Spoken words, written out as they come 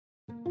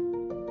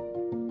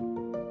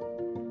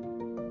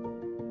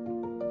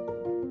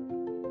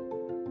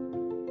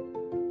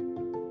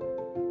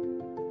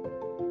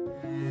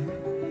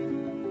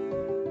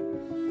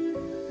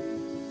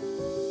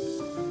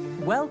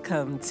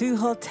Welcome to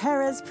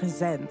Holteras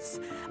Presents,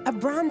 a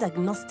brand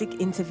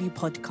agnostic interview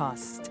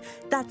podcast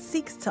that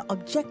seeks to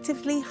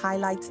objectively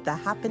highlight the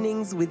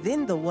happenings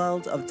within the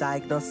world of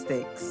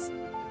diagnostics.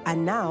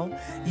 And now,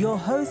 your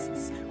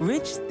hosts,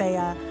 Rich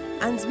Thayer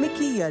and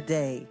Mickey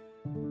Yode.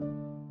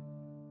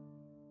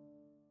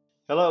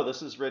 Hello,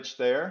 this is Rich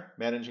Thayer,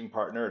 Managing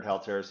Partner at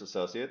Holteras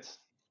Associates.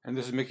 And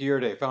this is Mickey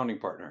Yode, Founding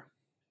Partner.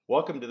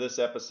 Welcome to this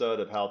episode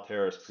of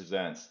Holteras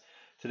Presents.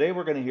 Today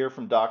we're going to hear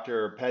from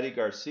Dr. Patty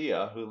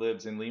García, who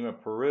lives in Lima,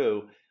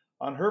 Peru,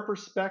 on her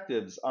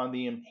perspectives on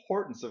the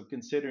importance of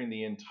considering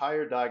the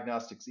entire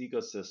diagnostics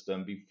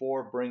ecosystem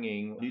before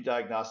bringing new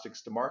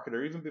diagnostics to market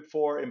or even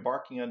before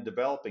embarking on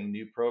developing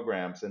new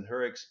programs and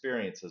her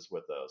experiences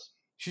with those.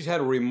 She's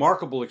had a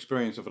remarkable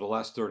experience over the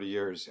last 30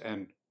 years,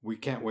 and we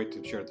can't wait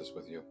to share this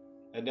with you.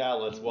 And now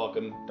let's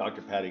welcome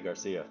Dr. Patty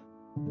García.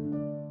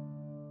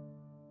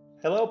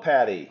 Hello,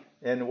 Patty,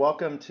 and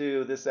welcome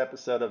to this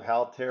episode of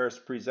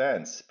Holteras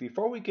Presents.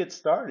 Before we get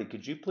started,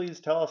 could you please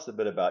tell us a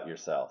bit about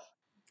yourself?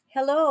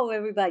 Hello,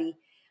 everybody.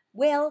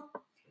 Well,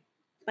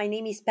 my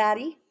name is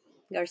Patty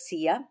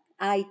García.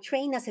 I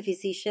train as a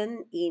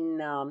physician in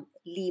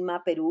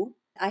Lima, Peru.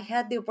 I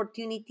had the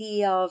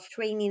opportunity of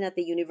training at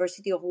the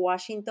University of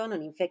Washington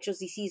on infectious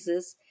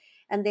diseases,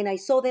 and then I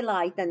saw the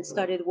light and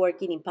started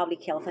working in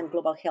public health and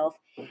global health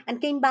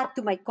and came back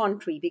to my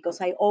country because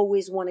I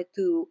always wanted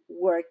to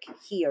work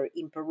here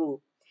in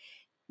Peru.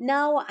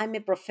 Now I'm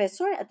a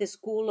professor at the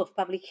School of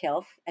Public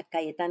Health at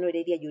Cayetano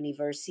Heredia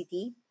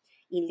University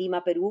in Lima,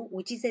 Peru,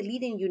 which is a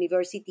leading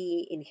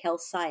university in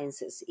health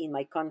sciences in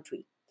my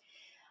country.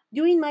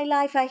 During my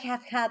life, I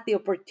have had the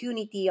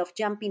opportunity of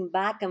jumping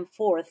back and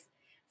forth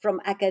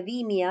from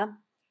academia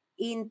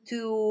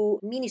into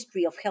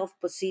Ministry of Health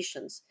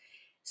positions.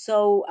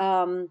 So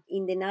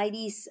in the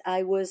 90s,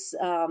 I was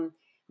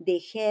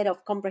the head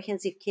of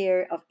comprehensive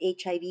care of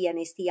HIV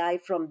and STI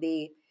from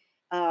the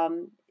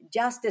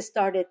just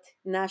started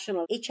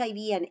national HIV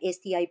and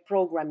STI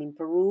program in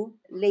Peru.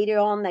 Later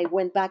on, I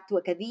went back to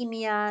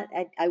academia.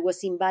 I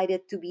was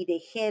invited to be the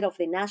head of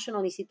the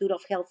National Institute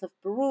of Health of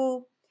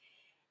Peru,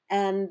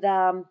 and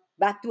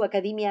back to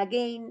academia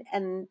again.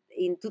 And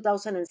in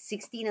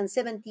 2016 and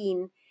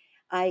 17,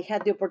 I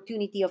had the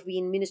opportunity of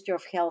being Minister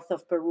of Health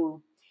of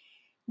Peru.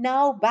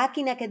 Now back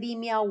in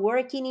academia,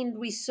 working in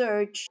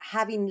research,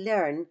 having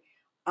learned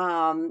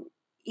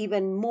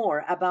even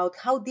more about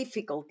how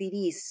difficult it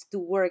is to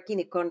work in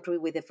a country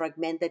with a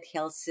fragmented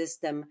health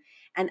system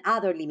and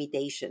other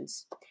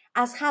limitations,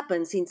 as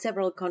happens in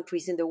several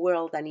countries in the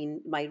world and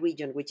in my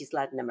region, which is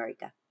Latin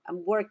America.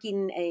 I'm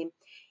working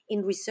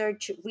in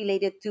research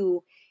related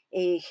to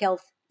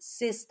health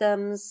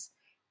systems,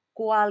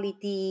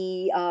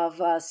 quality of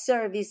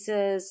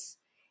services,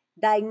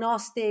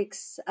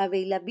 diagnostics,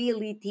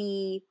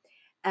 availability,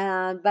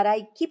 but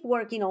I keep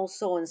working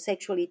also on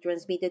sexually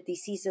transmitted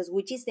diseases,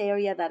 which is the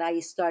area that I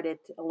started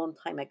a long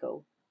time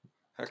ago.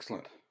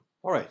 Excellent.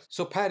 All right.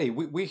 So, Patty,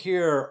 we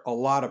hear a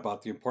lot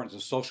about the importance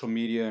of social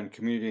media and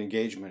community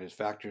engagement as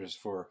factors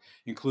for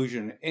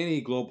inclusion in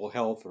any global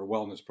health or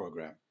wellness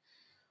program.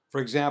 For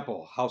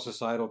example, how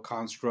societal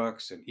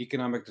constructs and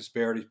economic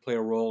disparities play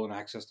a role in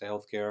access to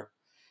healthcare.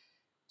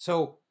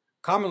 So,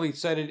 commonly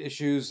cited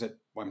issues that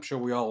I'm sure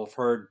we all have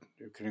heard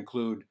can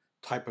include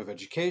type of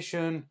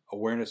education,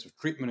 awareness of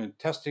treatment and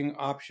testing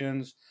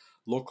options,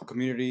 local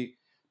community,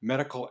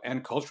 medical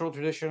and cultural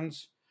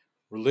traditions,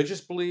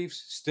 religious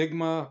beliefs,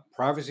 stigma,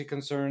 privacy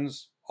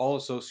concerns, all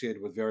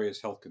associated with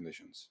various health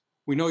conditions.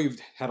 We know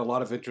you've had a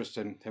lot of interest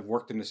and have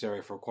worked in this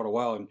area for quite a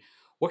while. And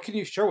what can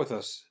you share with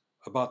us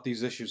about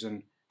these issues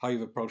and how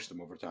you've approached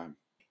them over time?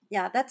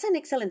 Yeah, that's an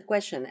excellent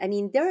question. I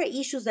mean, there are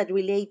issues that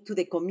relate to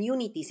the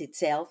communities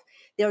itself.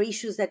 There are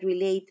issues that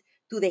relate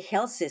to the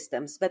health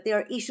systems, but there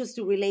are issues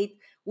to relate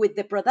with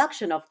the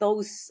production of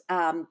those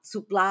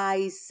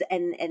supplies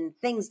and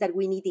things that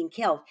we need in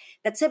health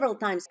that several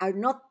times are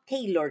not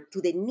tailored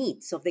to the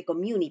needs of the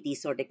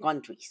communities or the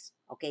countries,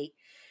 okay?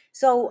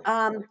 So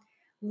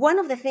one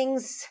of the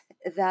things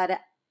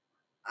that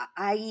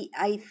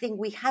I think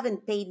we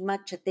haven't paid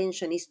much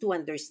attention is to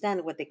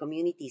understand what the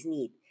communities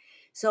need.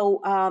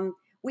 So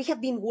we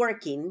have been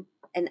working,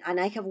 and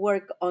I have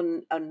worked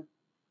on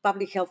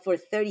public health for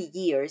 30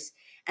 years,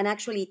 and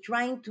actually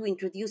trying to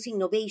introduce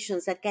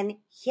innovations that can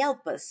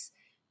help us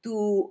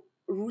to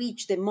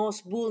reach the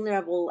most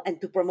vulnerable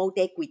and to promote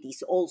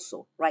equities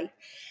also, right?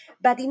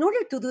 But in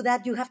order to do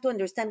that, you have to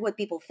understand what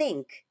people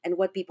think and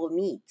what people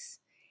need.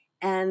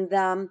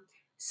 And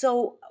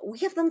so we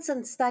have done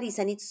some studies,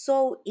 and it's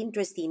so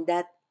interesting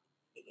that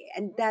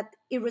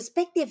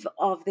irrespective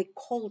of the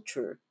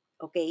culture,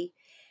 okay,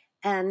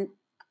 and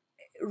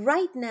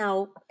right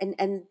now,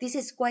 and this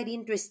is quite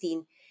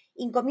interesting,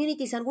 in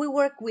communities, and we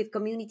work with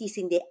communities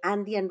in the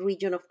Andean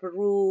region of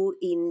Peru,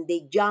 in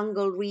the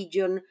jungle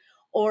region,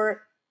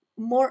 or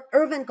more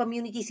urban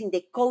communities in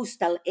the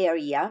coastal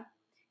area.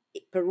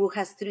 Peru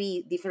has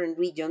 3 different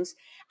regions,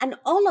 and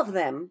all of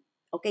them,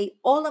 okay,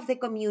 all of the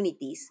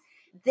communities,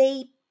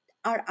 they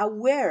are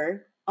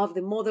aware of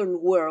the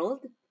modern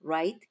world,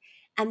 right?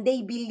 and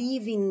they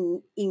believe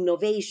in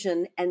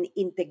innovation and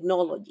in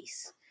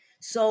technologies.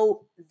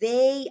 So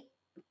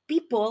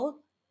people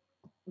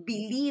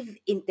believe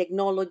in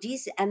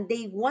technologies and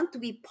they want to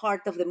be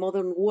part of the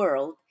modern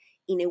world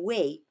in a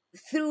way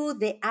through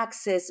the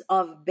access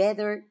of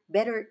better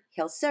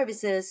health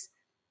services,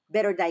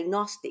 better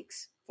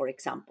diagnostics, for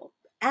example.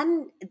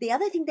 And the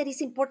other thing that is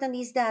important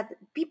is that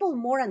people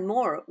more and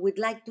more would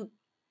like to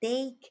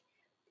take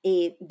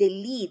the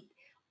lead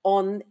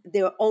on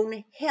their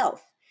own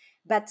health.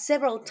 But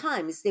several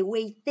times, the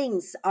way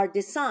things are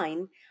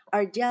designed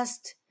are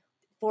just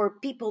for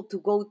people to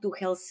go to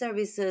health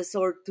services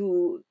or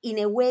to, in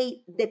a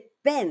way,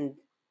 depend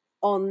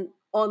on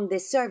the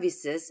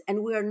services,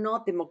 and we are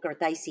not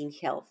democratizing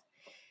health.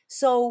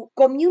 So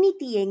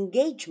community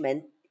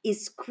engagement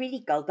is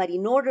critical, but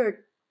in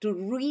order to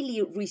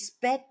really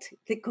respect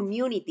the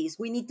communities,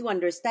 we need to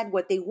understand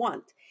what they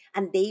want.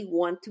 And they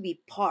want to be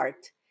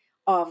part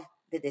of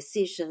the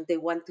decision. They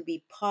want to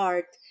be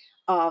part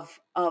of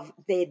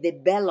the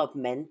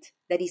development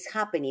that is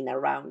happening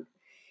around.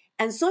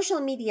 And social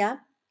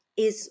media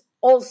is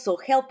also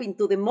helping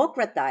to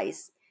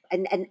democratize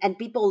and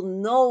people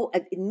know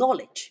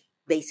knowledge,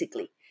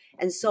 basically.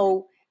 And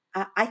so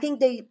I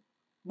think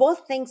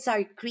both things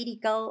are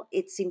critical.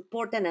 It's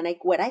important. And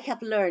what I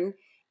have learned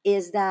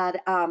is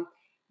that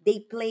they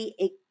play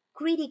a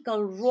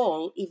critical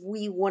role if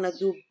we want to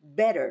do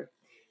better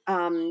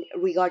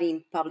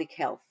regarding public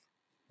health.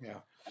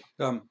 Yeah.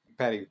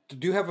 Patty,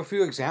 do you have a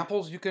few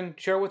examples you can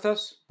share with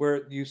us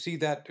where you see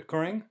that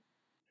occurring?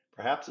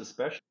 Perhaps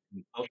especially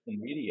in social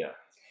media.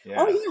 Oh,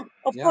 Yeah. yeah,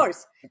 of Yeah.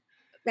 course.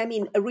 I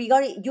mean,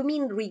 you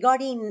mean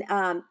regarding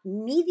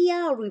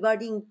media or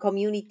regarding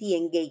community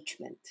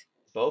engagement?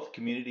 Both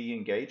community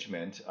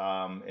engagement,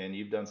 and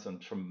you've done some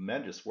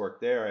tremendous work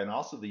there, and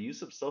also the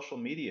use of social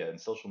media and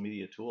social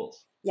media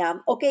tools. Yeah.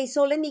 Okay.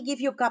 So let me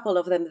give you a couple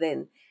of them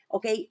then.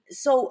 Okay.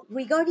 So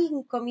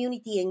regarding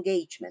community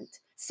engagement,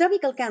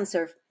 cervical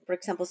cancer, for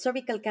example,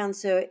 cervical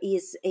cancer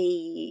is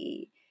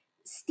a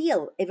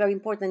still a very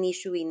important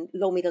issue in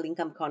low middle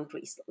income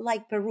countries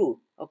like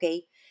Peru.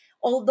 Okay.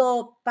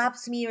 Although pap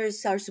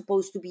smears are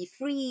supposed to be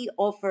free,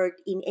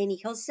 offered in any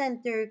health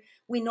center,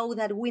 we know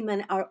that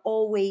women are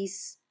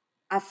always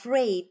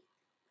afraid,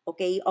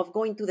 okay, of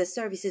going to the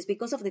services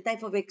because of the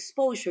type of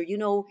exposure.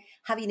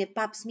 Having a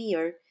pap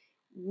smear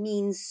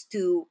means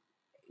to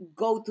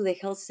go to the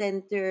health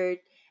center,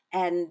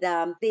 and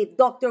the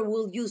doctor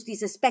will use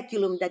this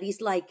speculum that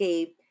is like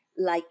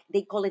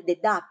they call it the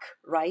duck,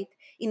 right,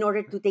 in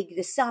order to take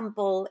the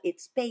sample.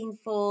 It's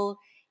painful,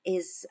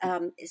 is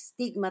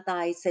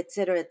stigmatized,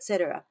 etc.,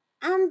 etc.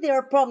 And there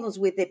are problems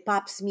with the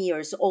pap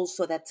smears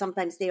also, that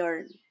sometimes they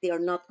are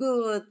not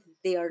good,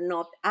 they are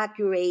not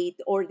accurate,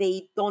 or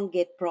they don't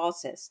get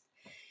processed.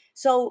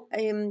 So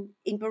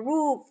in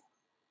Peru,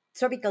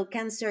 cervical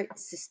cancer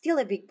is still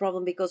a big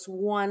problem because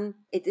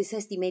it is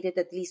estimated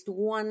at least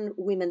one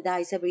woman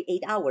dies every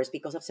 8 hours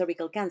because of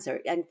cervical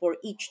cancer. And for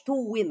each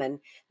two women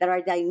that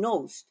are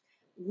diagnosed,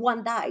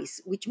 one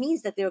dies, which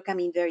means that they're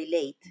coming very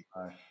late.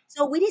 Uh,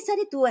 So we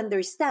decided to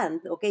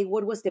understand, okay,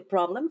 what was the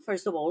problem,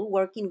 first of all,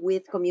 working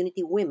with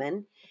community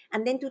women,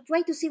 and then to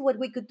try to see what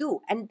we could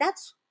do. And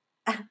that's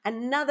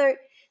another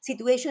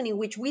situation in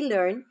which we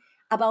learn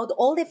about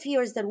all the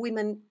fears that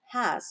women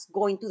has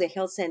going to the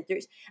health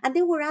centers. And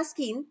they were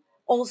asking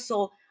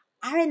also,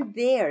 aren't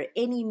there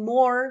any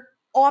more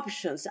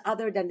options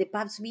other than the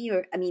pap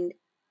smear? I mean,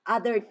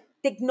 other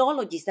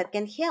technologies that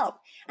can help.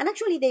 And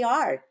actually they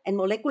are, and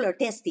molecular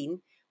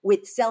testing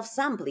with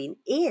self-sampling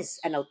is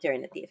an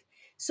alternative.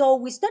 So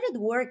we started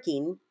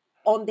working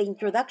on the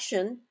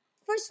introduction,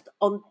 first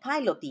on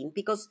piloting,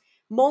 because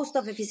most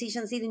of the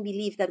physicians didn't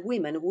believe that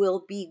women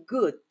will be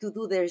good to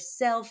do their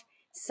self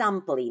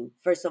sampling,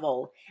 first of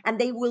all, and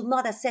they will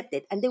not accept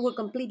it. And they were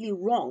completely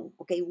wrong.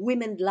 Okay,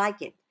 women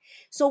like it.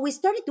 So we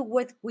started to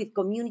work with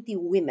community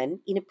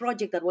women in a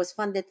project that was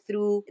funded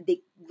through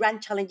the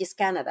Grand Challenges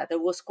Canada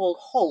that was called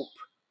HOPE.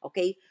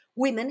 Okay,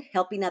 women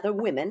helping other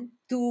women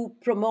to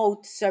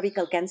promote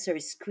cervical cancer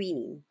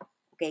screening.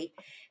 Okay,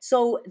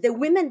 so the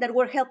women that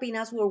were helping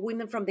us were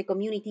women from the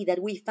community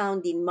that we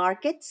found in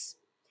markets,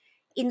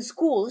 in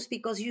schools,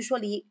 because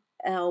usually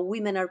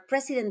women are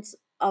presidents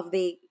of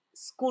the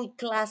school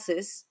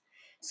classes,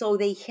 so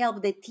they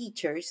help the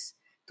teachers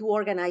to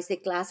organize the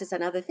classes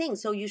and other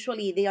things. So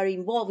usually they are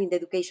involved in the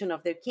education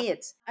of their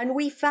kids. And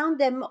we found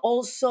them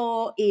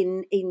also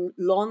in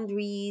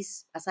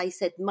laundries, as I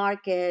said,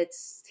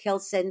 markets,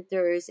 health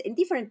centers, in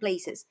different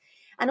places.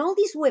 And all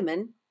these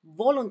women,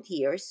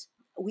 volunteers,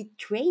 we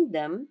trained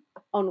them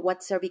on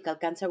what cervical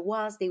cancer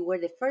was. They were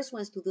the first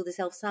ones to do the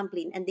self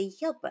sampling, and they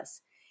help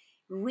us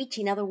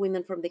reaching other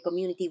women from the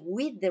community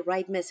with the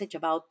right message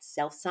about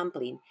self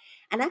sampling.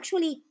 And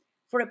actually,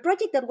 for a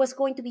project that was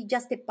going to be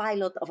just a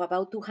pilot of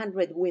about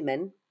 200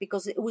 women,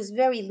 because it was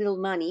very little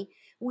money,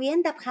 we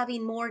end up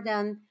having more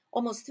than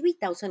almost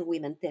 3,000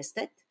 women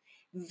tested,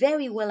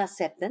 very well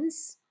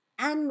acceptance.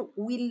 And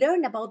we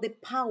learn about the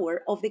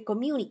power of the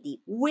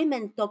community,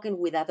 women talking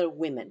with other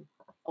women.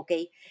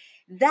 Okay.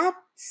 That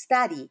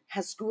study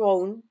has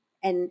grown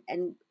and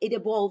it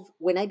evolved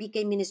when I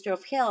became Minister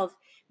of Health.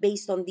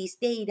 Based on this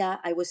data,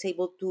 I was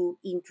able to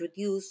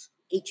introduce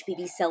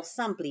HPV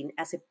self-sampling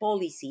as a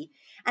policy.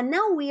 And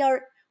now we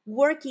are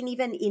working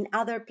even in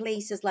other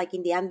places like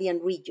in the Andean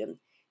region.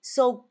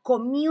 So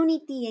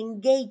community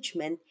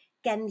engagement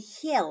can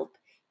help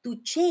to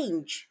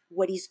change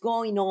what is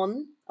going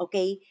on,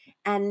 okay,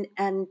 and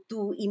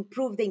to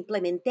improve the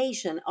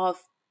implementation of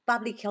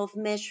public health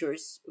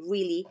measures,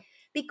 really,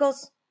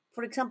 because,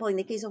 for example, in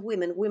the case of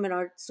women, women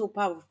are so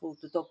powerful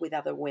to talk with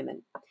other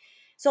women.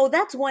 So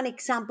that's one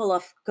example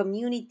of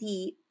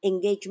community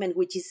engagement,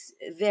 which is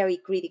very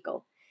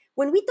critical.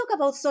 When we talk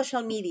about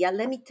social media,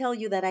 let me tell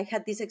you that I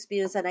had this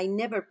experience that I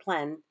never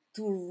planned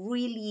to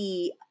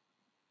really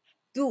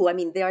do. I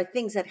mean, there are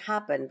things that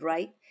happened,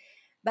 right?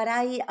 But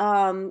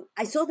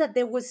I saw that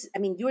there was, I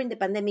mean, during the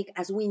pandemic,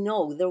 as we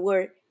know, there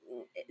were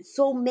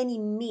so many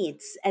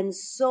myths and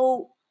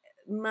so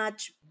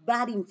much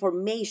bad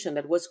information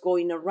that was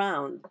going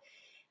around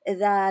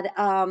that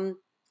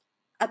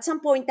at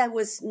some point I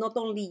was not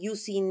only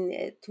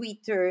using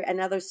Twitter and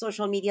other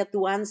social media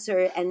to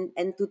answer and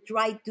to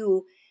try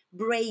to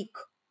break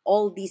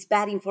all this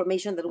bad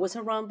information that was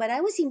around, but I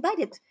was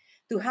invited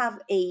to have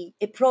a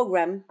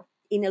program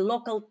in a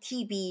local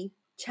TV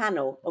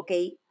channel.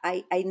 Okay,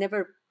 I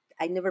never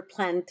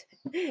planned,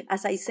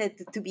 as I said,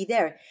 to be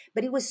there,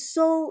 but it was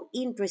so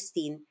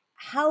interesting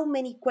how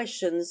many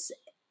questions,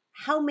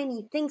 how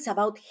many things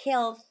about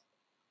health,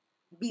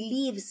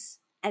 beliefs,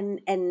 and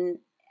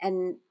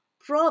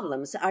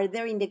problems are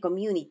there in the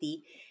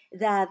community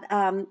that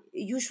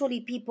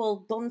usually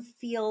people don't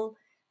feel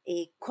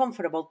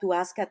comfortable to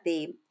ask at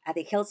the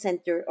health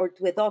center or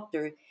to a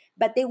doctor,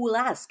 but they will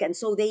ask, and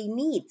so they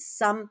need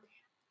some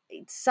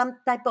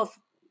type of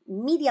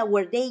media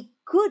where they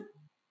could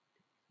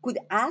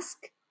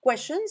ask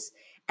questions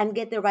and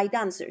get the right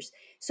answers.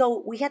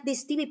 So we had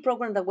this TV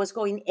program that was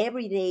going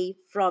every day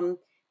from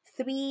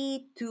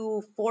 3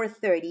 to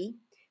 4:30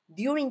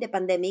 during the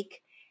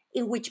pandemic,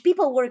 in which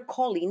people were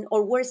calling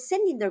or were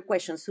sending their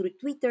questions through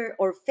Twitter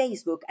or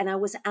Facebook, and I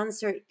was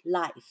answered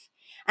live.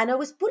 And I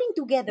was putting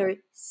together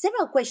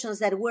several questions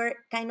that were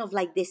kind of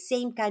like the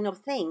same kind of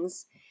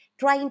things,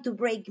 trying to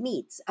break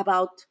myths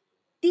about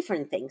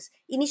different things.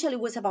 Initially,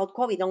 it was about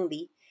COVID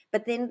only,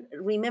 but then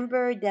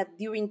remember that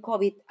during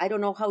COVID, I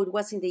don't know how it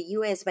was in the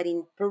US, but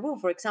in Peru,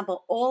 for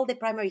example, all the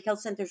primary health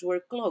centers were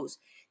closed.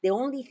 The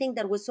only thing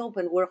that was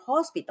open were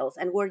hospitals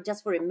and were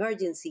just for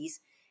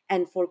emergencies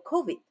and for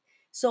COVID.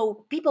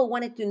 So people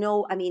wanted to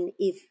know,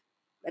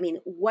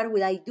 what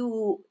would I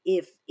do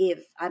if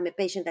I'm a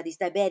patient that is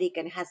diabetic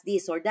and has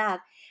this or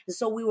that? And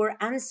so we were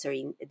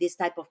answering this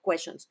type of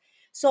questions.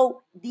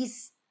 So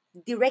this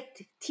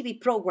direct TV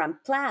program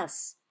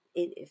plus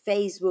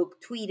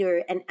Facebook,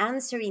 Twitter, and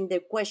answering their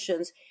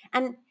questions.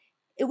 And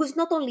it was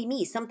not only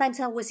me. Sometimes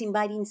I was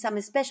inviting some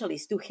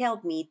specialists to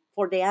help me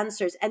for the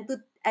answers, and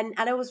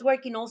I was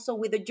working also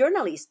with a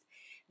journalist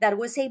that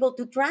was able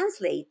to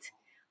translate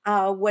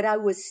what I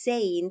was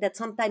saying that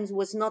sometimes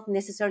was not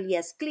necessarily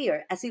as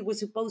clear as it was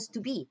supposed to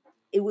be.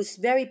 It was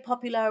very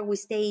popular. We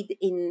stayed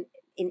in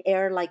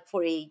air like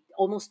for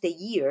almost a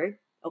year,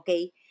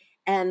 okay,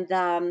 and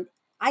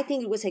I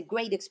think it was a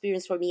great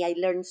experience for me. I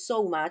learned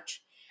so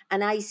much,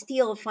 and I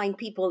still find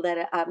people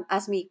that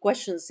ask me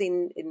questions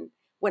in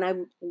when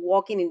I'm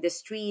walking in the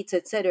streets,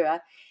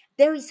 etc.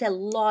 There is a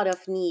lot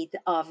of need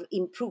of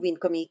improving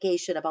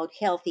communication about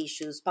health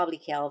issues,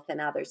 public health, and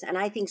others. And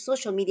I think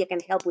social media can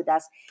help with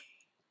us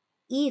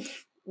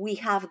if we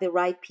have the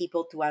right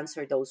people to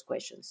answer those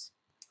questions.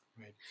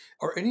 Right.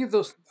 Are any of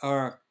those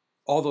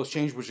all those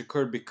changes which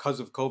occurred because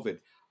of COVID?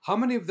 How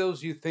many of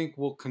those you think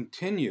will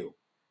continue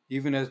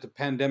even as the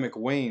pandemic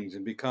wanes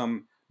and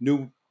become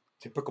new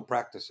typical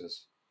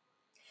practices?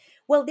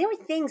 Well, there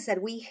are things that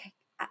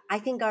I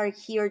think are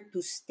here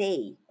to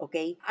stay,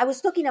 okay? I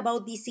was talking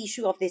about this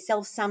issue of the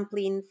self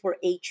sampling for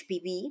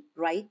HPV,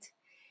 right?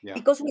 Yeah.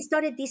 Because we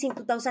started this in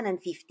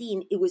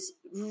 2015, it was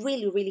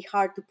really, really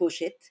hard to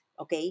push it,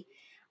 okay?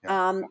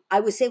 Yeah. I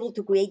was able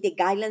to create the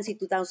guidelines in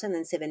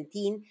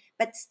 2017,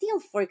 but still,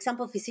 for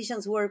example,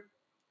 physicians were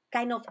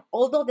kind of,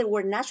 although there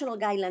were national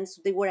guidelines,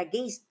 they were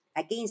against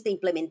the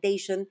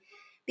implementation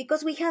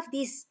because we have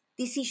these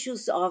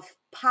issues of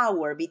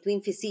power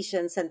between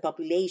physicians and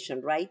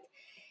population, right?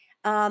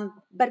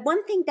 But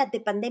one thing that the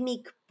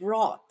pandemic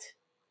brought,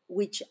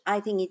 which I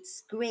think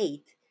it's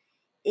great,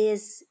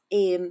 is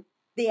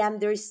the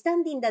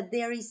understanding that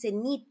there is a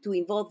need to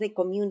involve the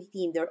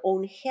community in their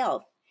own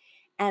health.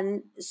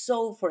 And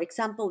so, for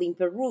example, in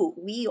Peru,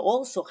 we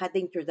also had the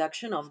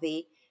introduction of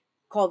the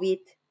COVID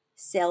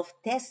self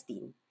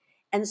testing.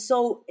 And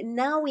so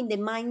now, in the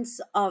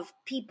minds of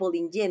people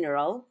in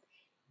general,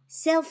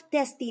 self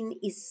testing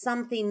is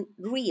something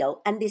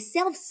real, and the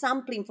self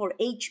sampling for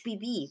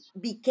HPV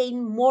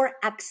became more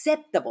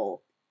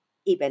acceptable,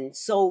 even.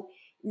 So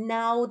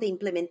now the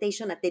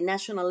implementation at the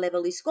national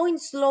level is going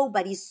slow,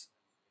 but is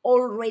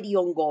already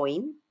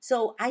ongoing.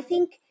 So I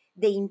think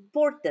the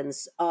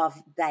importance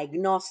of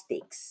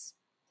diagnostics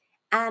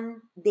and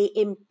the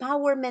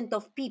empowerment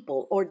of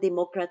people, or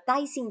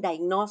democratizing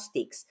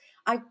diagnostics,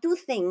 are two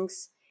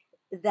things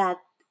that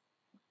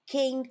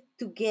came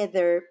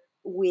together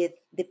with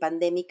the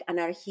pandemic and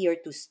are here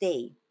to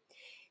stay.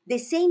 The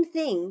same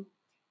thing,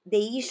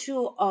 the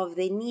issue of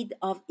the need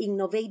of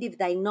innovative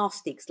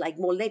diagnostics like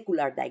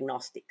molecular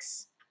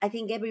diagnostics. I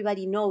think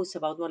everybody knows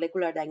about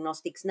molecular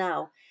diagnostics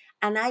now,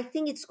 and I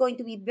think it's going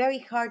to be very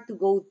hard to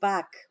go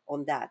back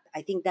on that.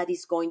 I think that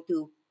is going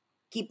to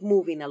keep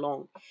moving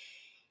along.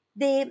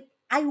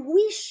 I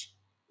wish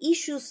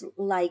issues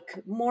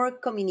like more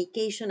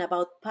communication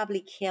about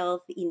public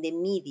health in the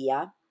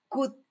media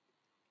could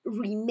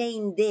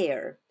remain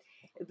there.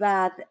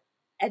 But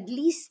at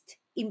least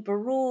in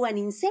Peru and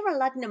in several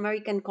Latin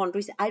American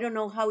countries, I don't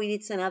know how it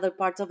is in other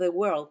parts of the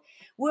world,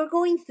 we're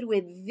going through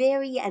a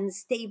very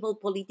unstable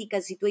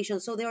political situation.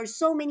 So there are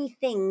so many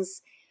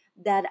things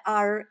that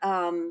are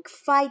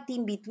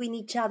fighting between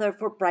each other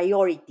for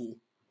priority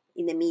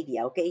in the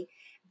media, okay?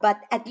 But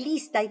at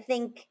least I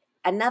think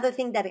another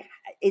thing that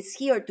is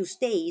here to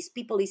stay is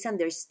people is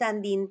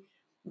understanding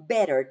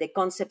better the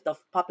concept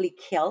of public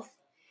health,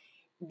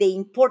 the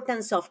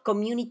importance of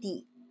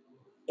community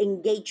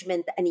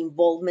engagement and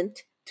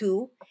involvement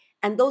too.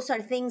 And those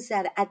are things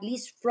that, at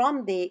least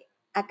from the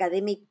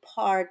academic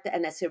part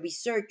and as a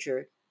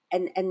researcher,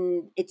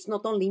 and it's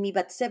not only me,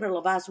 but several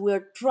of us,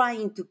 we're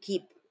trying to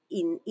keep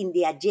in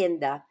the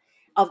agenda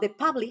of the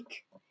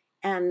public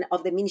and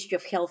of the Ministry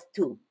of Health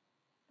too.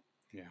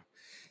 Yeah.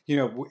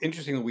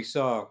 Interestingly, we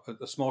saw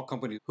a small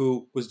company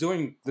who was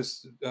doing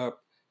this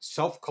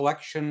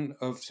self-collection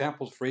of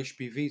samples for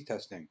HPV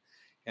testing,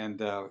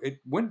 and it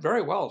went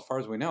very well as far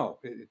as we know.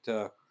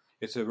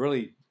 It's a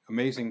really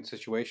amazing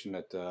situation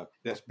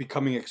that's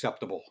becoming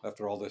acceptable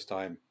after all this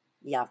time.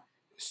 Yeah.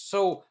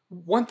 So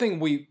one thing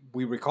we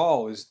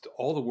recall is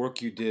all the work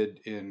you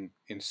did in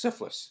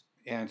syphilis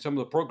and some of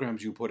the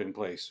programs you put in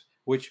place,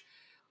 which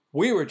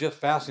we were just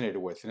fascinated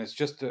with, and it's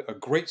just a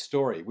great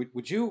story.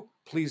 Would you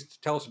please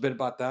tell us a bit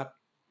about that?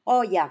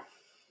 Oh, yeah.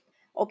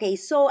 Okay,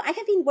 so I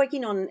have been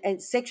working on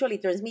sexually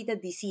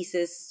transmitted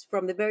diseases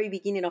from the very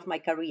beginning of my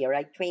career.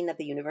 I trained at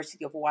the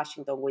University of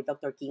Washington with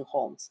Dr. King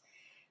Holmes.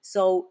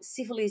 So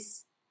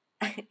syphilis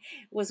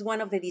was one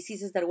of the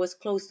diseases that was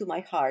close to my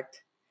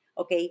heart.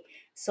 Okay,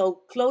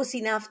 so close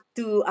enough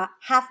to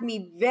have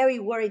me very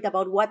worried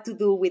about what to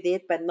do with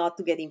it, but not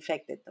to get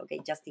infected.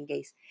 Okay, just in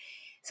case.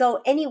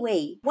 So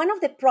anyway, one of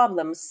the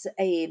problems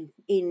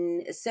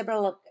in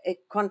several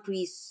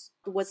countries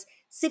was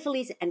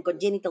syphilis and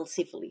congenital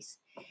syphilis.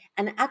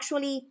 And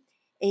actually,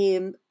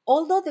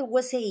 although there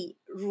was a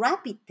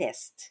rapid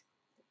test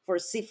for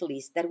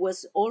syphilis that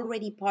was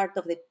already part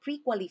of the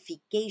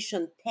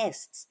pre-qualification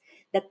tests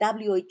that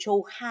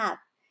WHO had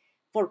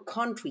for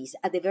countries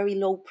at a very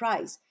low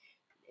price,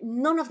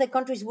 none of the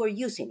countries were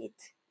using it.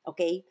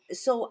 Okay,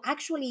 so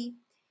actually,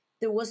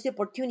 there was the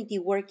opportunity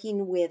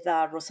working with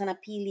Rosanna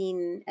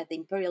Peeling at the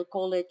Imperial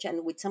College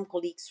and with some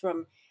colleagues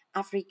from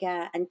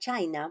Africa and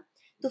China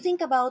to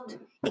think about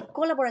a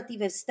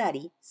collaborative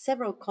study,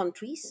 several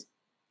countries,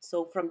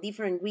 so from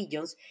different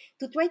regions,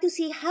 to try to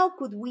see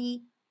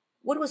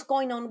what was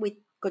going on with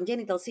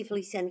congenital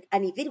syphilis and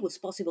if it was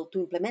possible to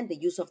implement the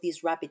use of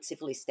these rapid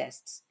syphilis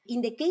tests.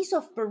 In the case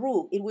of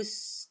Peru,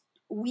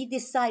 we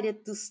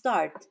decided to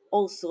start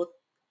also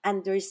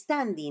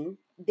understanding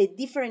the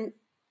different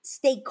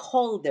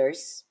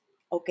stakeholders,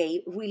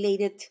 okay,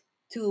 related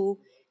to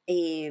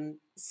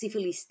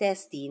syphilis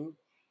testing.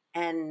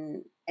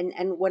 And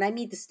when I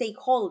mean the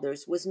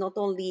stakeholders was not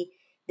only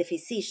the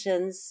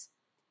physicians,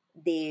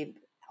 the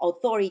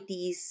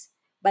authorities,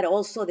 but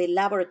also the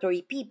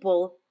laboratory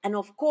people, and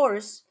of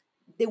course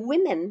the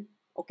women,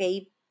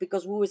 okay,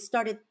 because we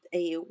started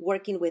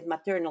working with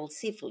maternal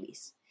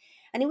syphilis.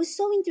 And it was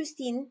so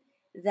interesting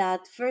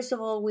that, first of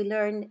all, we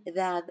learned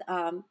that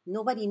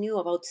nobody knew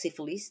about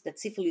syphilis, that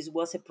syphilis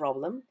was a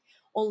problem,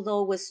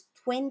 although it was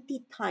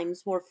 20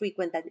 times more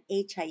frequent than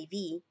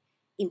HIV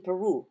in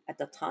Peru at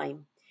the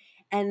time.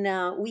 And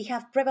we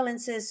have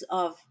prevalences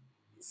of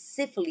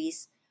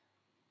syphilis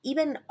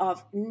even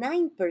of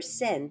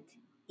 9%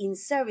 in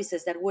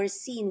services that were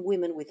seeing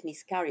women with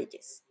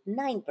miscarriages.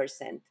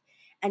 9%.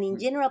 And in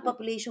general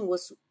population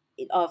was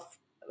of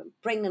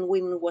pregnant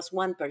women was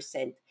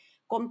 1%,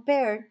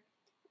 compared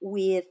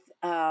with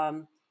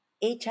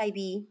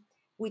HIV,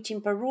 which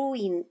in Peru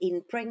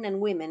in pregnant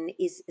women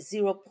is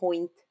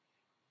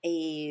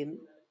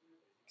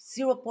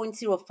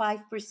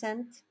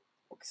 0.05%.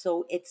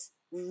 So it's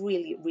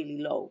really, really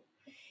low.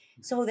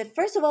 So the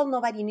first of all,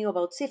 nobody knew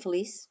about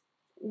syphilis.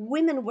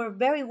 Women were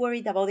very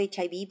worried about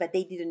HIV, but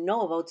they didn't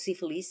know about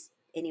syphilis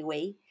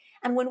anyway.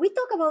 And when we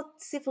talk about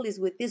syphilis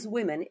with these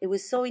women, it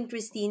was so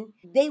interesting.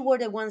 They were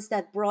the ones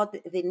that brought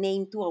the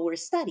name to our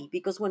study,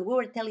 because when we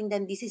were telling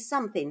them this is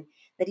something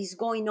that is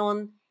going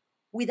on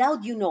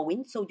without you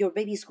knowing, so your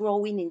baby is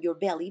growing in your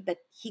belly, but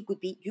you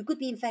could be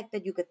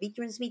infected, you could be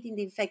transmitting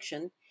the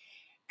infection,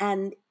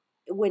 and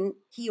when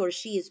he or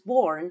she is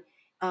born,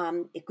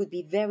 it could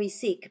be very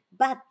sick.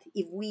 But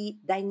if we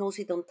diagnose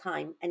it on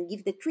time and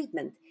give the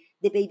treatment,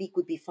 the baby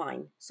could be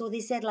fine. So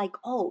they said like,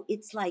 oh,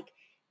 it's like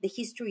the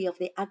history of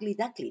the ugly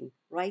duckling,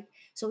 right?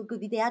 So it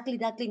could be the ugly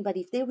duckling, but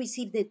if they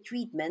receive the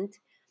treatment,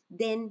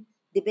 then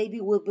the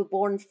baby will be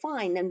born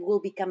fine and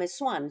will become a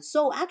swan.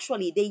 So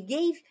actually, they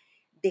gave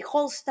the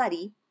whole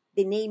study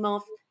the name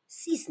of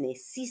cisne.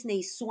 Cisne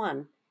is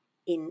swan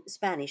in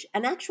Spanish.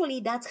 And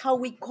actually, that's how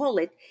we call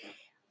it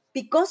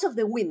because of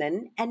the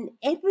women, and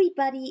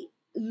everybody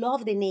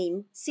loved the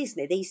name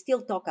cisne. They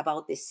still talk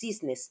about the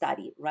cisne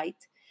study, right?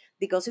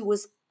 Because it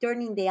was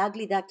turning the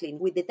ugly duckling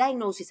with the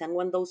diagnosis and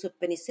 1 dose of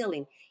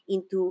penicillin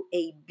into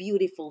a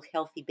beautiful,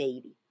 healthy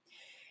baby.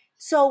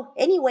 So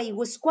anyway, it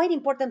was quite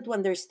important to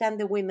understand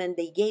the women.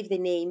 They gave the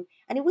name,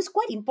 and it was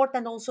quite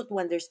important also to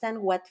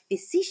understand what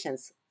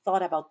physicians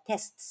thought about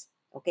tests.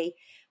 Okay,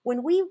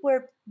 when we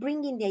were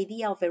bringing the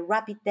idea of a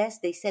rapid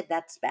test, they said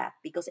that's bad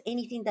because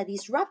anything that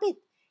is rapid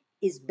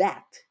is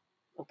bad.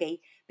 Okay,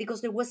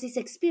 because there was this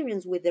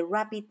experience with the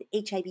rapid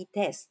HIV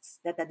tests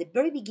that at the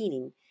very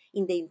beginning,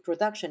 in the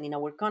introduction in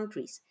our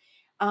countries,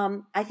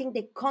 I think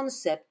the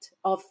concept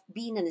of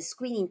being a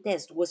screening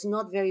test was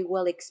not very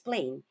well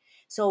explained.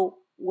 So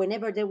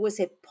whenever there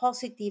was a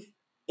positive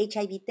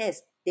HIV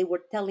test, they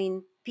were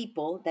telling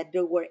people that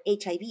there were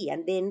HIV.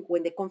 And then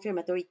when the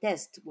confirmatory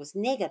test was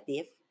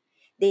negative,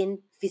 then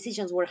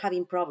physicians were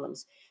having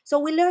problems. So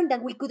we learned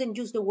that we couldn't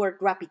use the word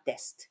rapid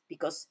test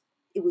because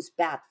it was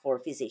bad for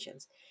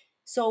physicians.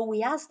 So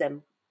we asked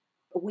them,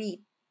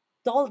 we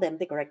told them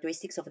the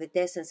characteristics of the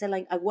test and said,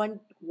 like,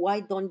 why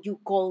don't you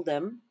call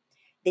them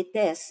the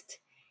test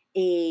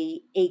a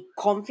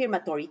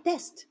confirmatory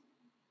test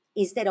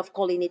instead of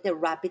calling it a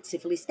rapid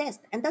syphilis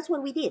test? And that's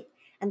what we did.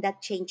 And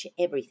that changed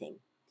everything.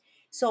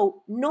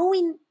 So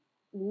knowing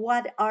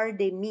what are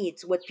the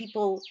myths, what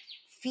people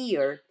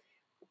fear,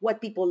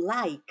 what people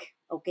like,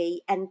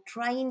 okay, and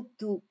trying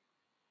to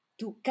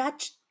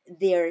catch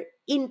their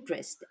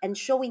interest and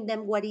showing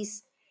them what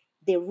is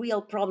the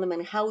real problem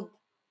and how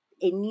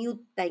a new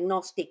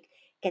diagnostic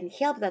can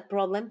help that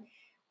problem,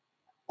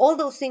 all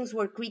those things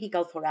were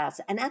critical for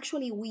us. And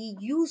actually, we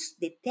used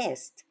the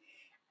test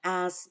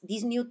as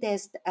this new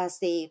test as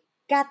a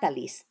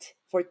catalyst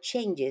for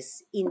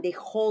changes in the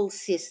whole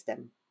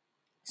system.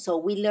 So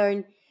we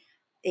learned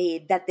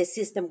that the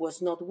system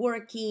was not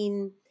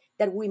working,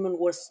 that women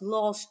was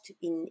lost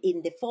in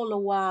the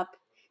follow-up,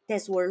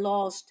 tests were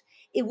lost.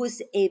 It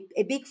was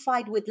a big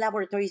fight with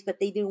laboratories, but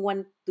they didn't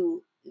want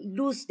to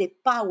lose the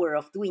power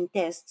of doing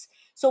tests.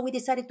 So we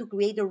decided to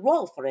create a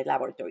role for the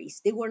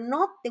laboratories. They were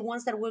not the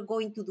ones that were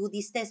going to do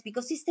this test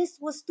because this test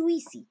was too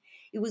easy.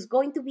 It was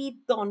going to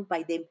be done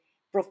by the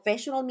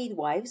professional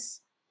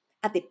midwives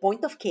at the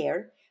point of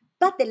care,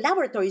 but the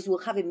laboratories will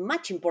have a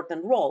much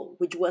important role,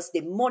 which was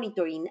the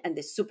monitoring and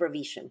the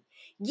supervision.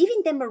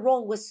 Giving them a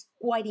role was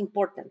quite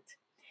important.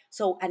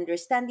 So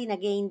understanding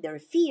again their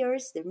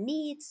fears, their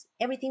needs,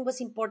 everything was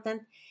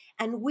important.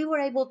 And we were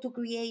able to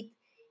create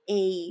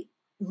a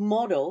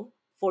model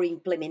for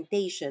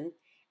implementation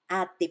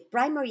at the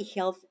primary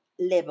health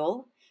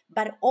level,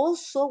 but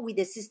also with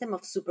a system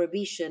of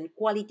supervision,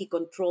 quality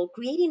control,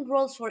 creating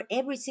roles for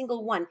every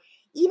single one,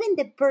 even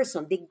the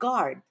person, the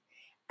guard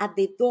at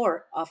the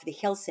door of the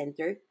health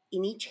center.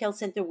 In each health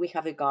center, we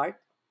have a guard,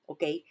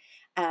 okay?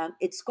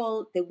 It's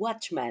called the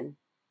watchman,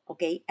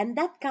 okay? And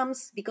that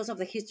comes because of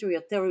the history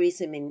of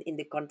terrorism in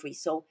the country.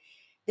 So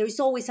there is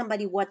always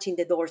somebody watching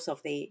the doors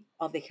of the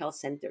health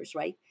centers,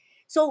 right?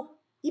 So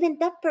even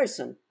that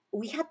person,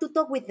 we had to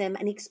talk with them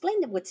and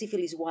explain them what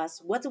syphilis was,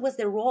 what was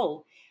the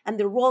role. And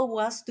the role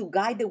was to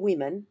guide the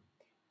women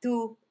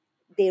to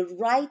the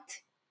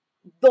right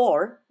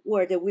door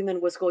where the women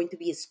was going to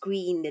be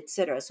screened,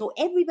 etc. So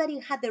everybody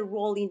had a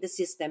role in the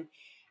system,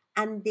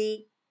 and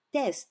the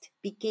test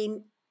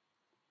became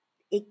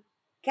a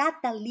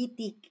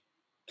catalytic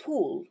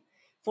tool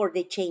for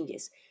the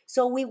changes.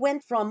 So we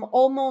went from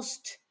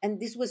almost, and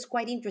this was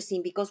quite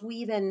interesting because we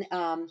even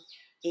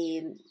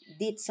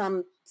did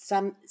some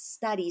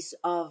studies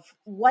of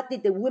what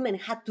did the women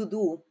had to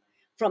do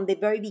from the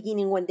very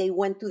beginning when they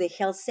went to the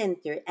health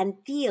center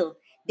until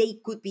they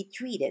could be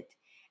treated.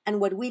 And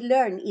what we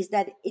learned is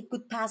that it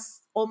could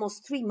pass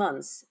almost 3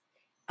 months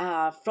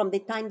from the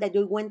time that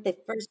they went the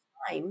first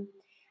time,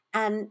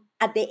 and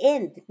at the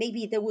end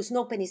maybe there was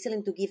no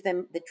penicillin to give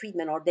them the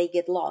treatment or they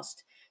get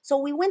lost. So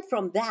we went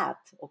from that,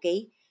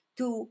 okay,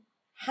 to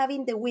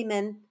having the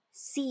women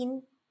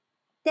seen,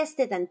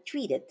 tested and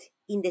treated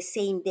in the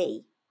same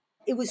day.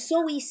 It was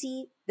so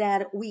easy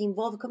that we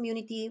involved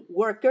community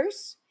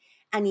workers,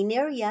 and in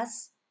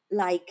areas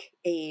like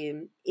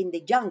in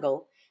the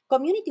jungle,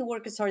 community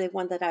workers are the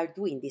ones that are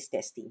doing this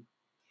testing,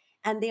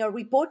 and they are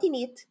reporting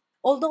it.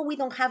 Although we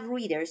don't have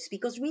readers,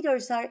 because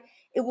readers are,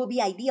 it will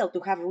be ideal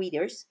to have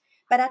readers,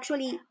 but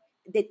actually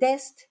the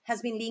test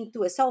has been linked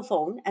to a cell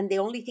phone, and the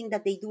only thing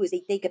that they do is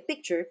they take a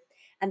picture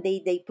and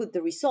they put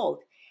the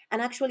result.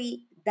 And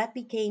actually that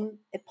became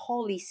a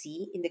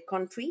policy in the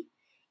country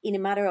in a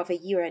matter of a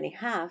year and a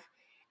half.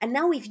 And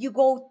now if you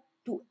go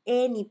to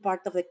any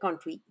part of the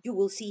country, you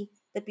will see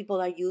that people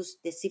are used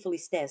the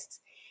syphilis tests.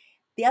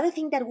 The other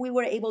thing that we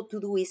were able to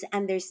do is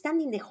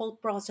understanding the whole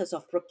process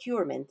of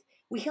procurement.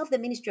 we help the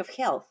Ministry of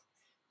Health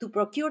to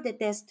procure the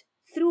test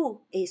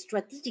through a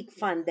strategic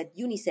fund that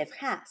UNICEF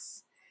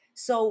has.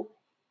 So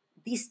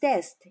this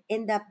test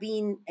end up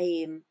being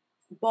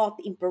bought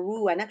in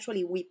Peru, and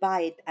actually we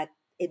buy it at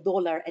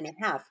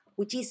 $1.50,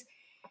 which is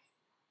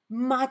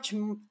much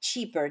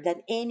cheaper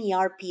than any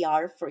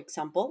RPR, for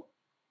example.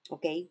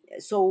 Okay,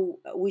 so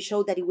we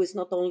showed that it was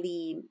not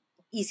only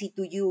easy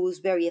to use,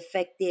 very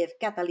effective,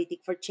 catalytic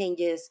for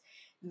changes,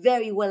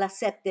 very well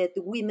accepted.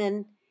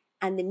 Women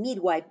and the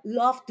midwife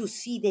love to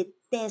see the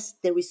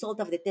test, the result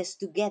of the test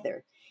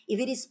together. If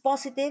it is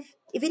positive,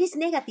 if it is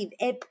negative,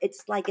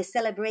 it's like a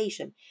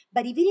celebration.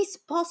 But if it is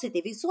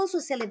positive, it's also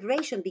a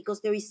celebration because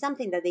there is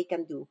something that they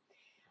can do.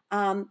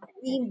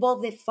 We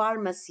involved the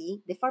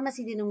pharmacy. The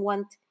pharmacy didn't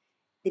want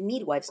the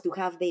midwives to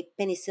have the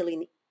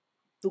penicillin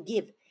to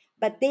give.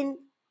 But then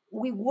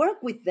we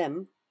work with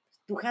them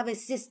to have a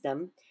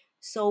system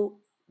so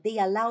they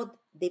allowed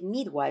the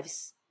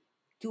midwives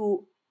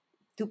to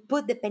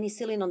put the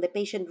penicillin on the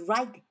patient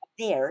right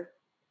there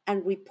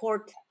and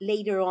report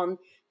later on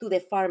to the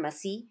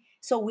pharmacy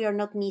so we are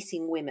not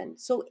missing women.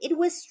 So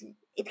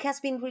it has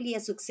been really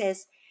a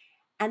success,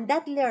 and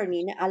that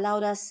learning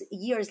allowed us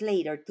years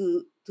later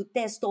to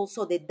test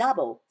also the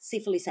double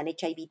syphilis and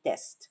HIV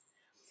test.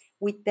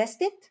 We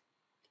tested.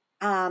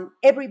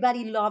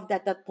 Everybody loved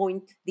at that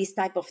point this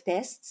type of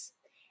tests,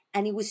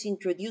 and it was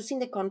introduced in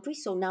the country.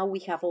 So now we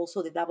have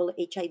also the double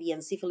HIV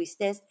and syphilis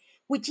test,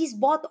 which is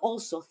bought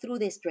also through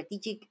the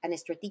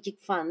strategic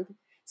fund,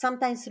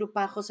 sometimes through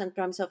PAJOS and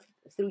terms of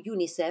through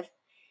UNICEF,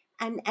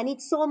 and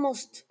it's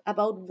almost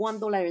about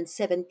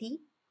 $1.70,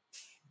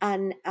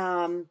 and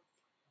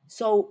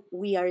so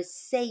we are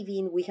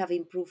saving. We have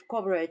improved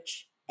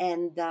coverage,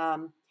 and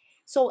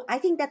so I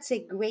think that's a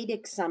great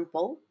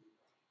example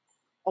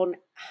on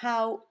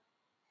how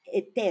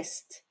a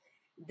test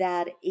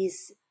that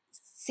is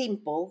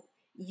simple,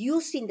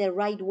 used in the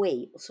right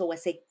way, so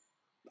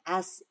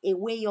as a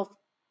way of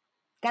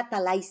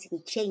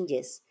catalyzing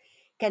changes,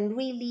 can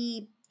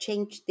really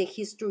change the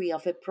history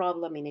of a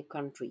problem in a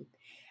country.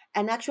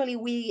 And actually,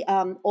 we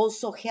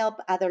also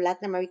help other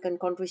Latin American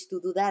countries to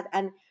do that.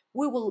 And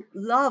we will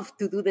love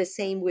to do the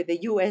same with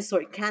the US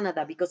or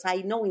Canada, because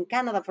I know in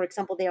Canada, for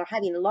example, they are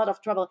having a lot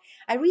of trouble.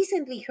 I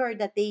recently heard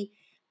that they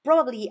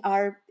probably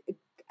are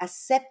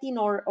accepting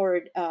or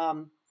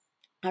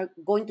are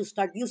going to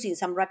start using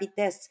some rapid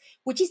tests,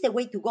 which is the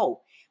way to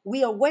go.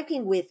 We are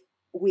working with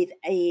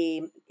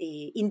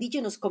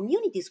indigenous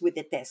communities with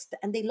the test,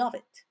 and they love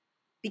it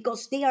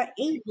because they are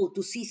able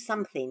to see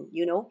something.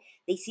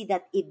 They see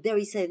that if there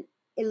is a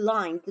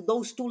line,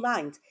 those two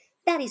lines,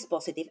 that is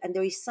positive, and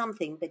there is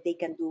something that they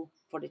can do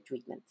for the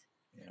treatment.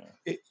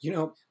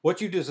 What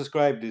you just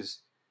described is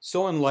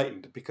so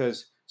enlightened,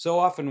 because so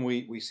often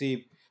we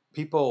see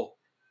people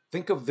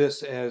think of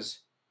this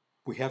as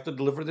we have to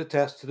deliver the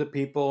test to the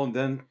people and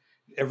then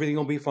everything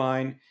will be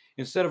fine,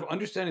 instead of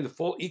understanding the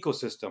full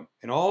ecosystem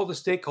and all the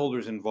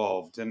stakeholders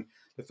involved, and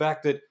the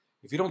fact that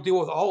if you don't deal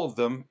with all of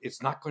them,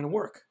 it's not going to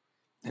work.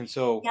 And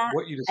so Yeah,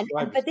 what you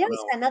described is but there is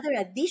phenomenal.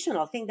 another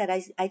additional thing that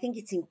I think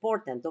it's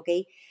important.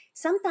 Okay,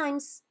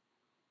 sometimes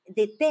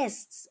the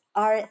tests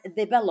are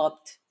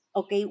developed,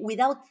 okay,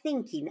 without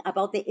thinking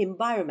about the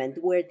environment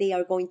where they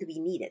are going to be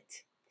needed.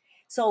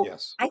 So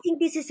Yes. I think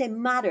this is a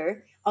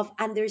matter of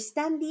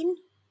understanding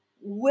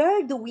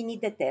where do we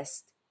need the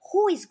test,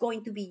 who is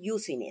going to be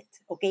using it,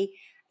 okay,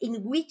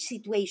 in which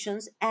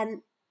situations,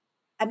 and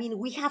I mean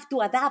we have to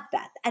adapt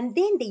that, and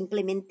then the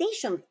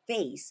implementation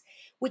phase,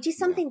 which is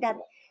Yeah. something that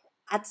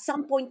at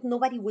some point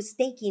nobody was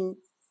taking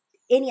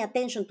any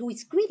attention to,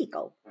 is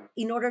critical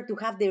in order to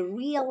have the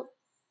real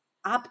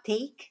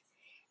uptake,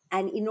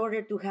 and in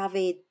order to have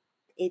a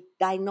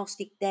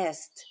diagnostic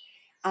test,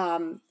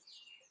 um,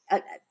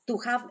 to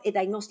have a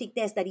diagnostic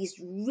test that is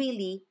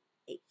really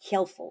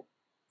helpful.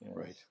 Yes.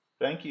 Right.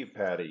 Thank you,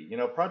 Patty.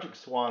 Project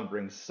Swan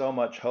brings so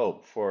much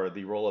hope for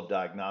the role of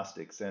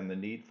diagnostics and the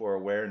need for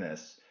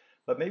awareness.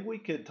 But maybe we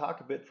could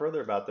talk a bit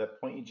further about that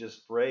point you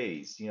just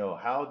raised,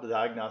 how the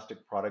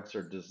diagnostic products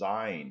are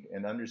designed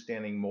and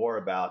understanding more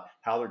about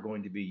how they're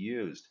going to be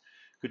used.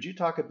 Could you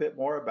talk a bit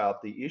more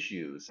about the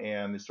issues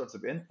and the sorts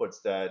of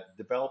inputs that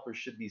developers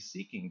should be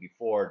seeking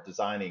before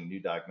designing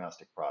new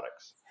diagnostic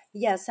products?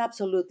 Yes,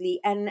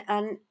 absolutely. And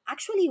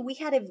actually we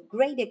had a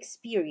great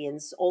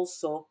experience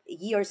also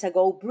years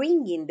ago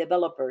bringing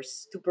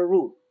developers to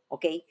Peru.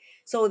 Okay.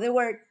 So there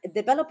were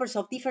developers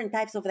of different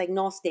types of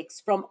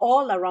diagnostics from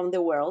all around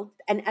the world.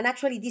 And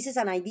actually, this is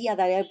an idea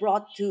that I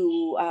brought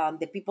to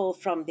the people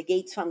from the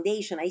Gates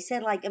Foundation. I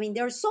said, like, I mean,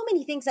 there are so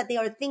many things that they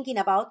are thinking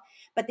about,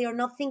 but they are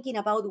not thinking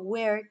about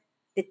where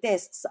the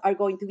tests are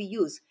going to be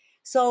used.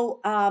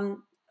 So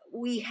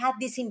we had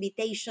this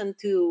invitation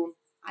to,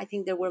 I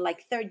think there were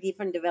like 30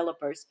 different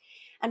developers,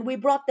 and we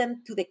brought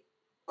them to the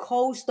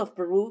coast of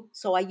Peru.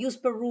 So I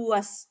used Peru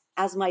as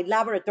my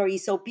laboratory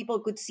so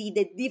people could see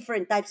the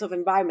different types of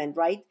environment,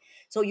 right?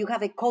 So you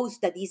have a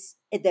coast that is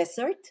a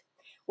desert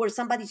where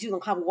somebody's you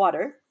don't have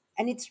water,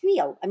 and it's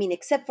real. I mean,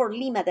 except for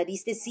Lima, that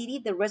is the city,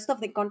 the rest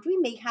of the country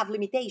may have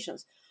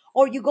limitations.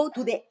 Or you go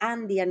to the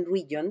Andean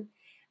region,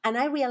 And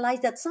I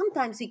realized that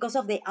sometimes because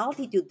of the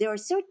altitude, there are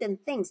certain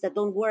things that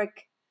don't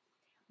work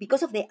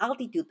because of the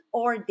altitude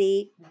or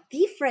the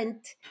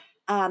different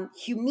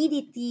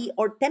humidity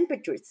or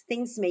temperatures.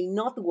 Things may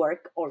not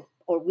work, or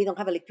we don't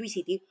have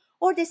electricity.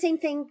 Or the same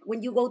thing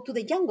when you go to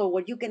the jungle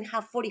where you can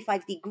have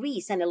 45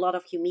 degrees and a lot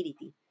of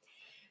humidity.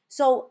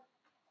 So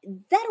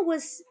that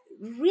was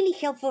really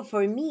helpful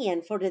for me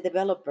and for the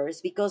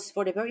developers, because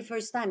for the very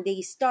first time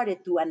they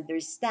started to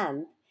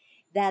understand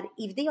that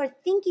if they are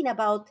thinking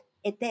about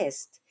a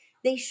test,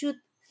 they should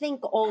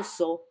think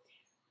also,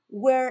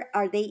 where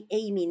are they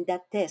aiming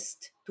that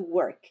test to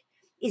work?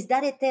 Is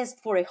that a test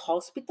for a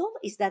hospital?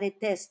 Is that a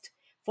test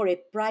for a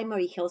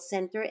primary health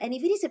center? And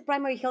if it is a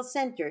primary health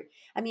center,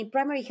 I mean,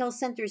 primary health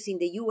centers in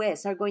the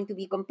US are going to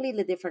be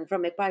completely different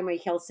from a primary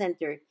health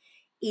center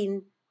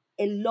in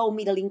a low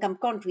middle income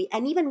country.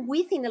 And even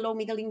within a low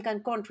middle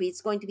income country,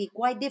 it's going to be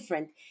quite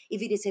different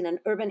if it is in an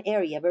urban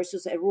area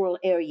versus a rural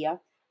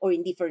area or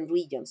in different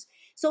regions.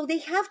 So they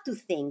have to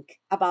think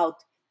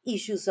about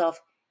issues of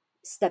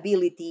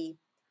stability,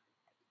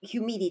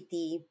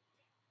 humidity,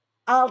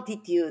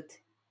 altitude,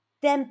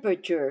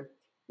 temperature,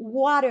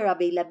 water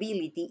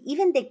availability,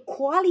 even the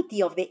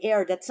quality of the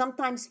air that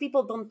sometimes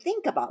people don't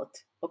think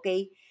about.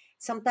 Okay.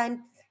 Sometimes,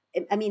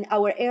 I mean,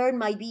 our air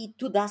might be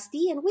too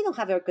dusty and we don't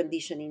have air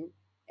conditioning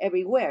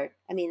everywhere.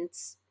 I mean,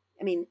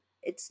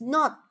 it's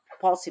not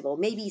possible.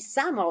 Maybe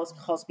some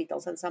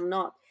hospitals and some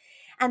not.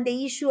 And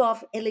the issue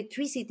of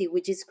electricity,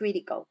 which is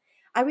critical.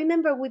 I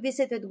remember we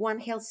visited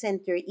one health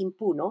center in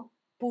Puno.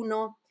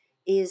 Puno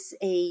is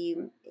a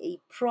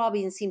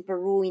province in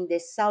Peru in the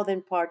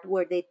southern part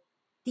where the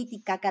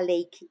Titicaca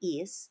Lake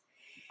is.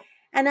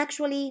 And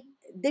actually,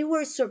 they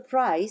were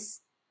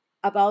surprised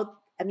about,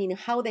 I mean,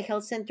 how the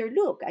health center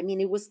looked. I mean,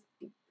 it was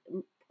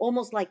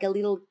almost like a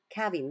little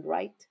cabin,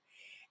 right?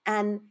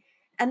 And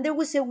and there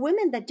was a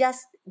woman that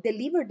just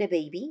delivered the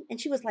baby, and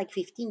she was like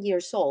 15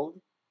 years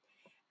old,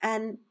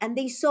 and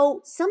they saw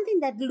something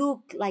that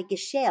looked like a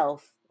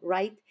shelf,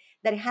 right,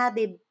 that had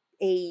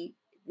a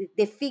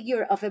the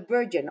figure of a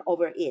virgin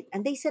over it,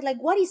 and they said like,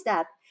 what is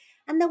that?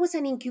 And that was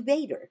an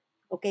incubator.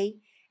 Okay.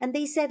 And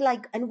they said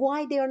like, and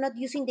why they are not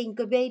using the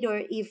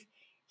incubator if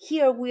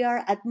here we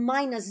are at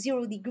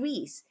 -0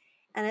 degrees?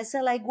 And I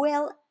said like,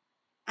 well,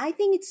 I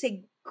think it's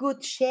a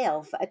good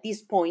shelf at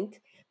this point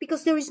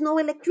because there is no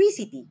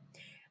electricity.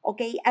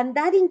 Okay. And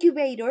that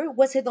incubator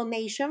was a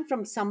donation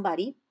from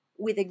somebody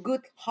with a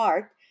good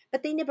heart,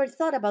 but they never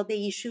thought about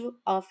the issue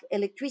of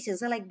electricity.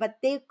 So, like, but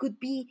there could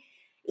be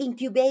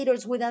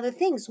incubators with other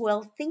things.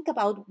 Well, think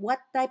about what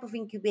type of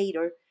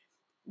incubator,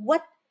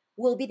 what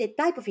will be the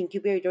type of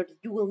incubator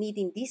that you will need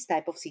in this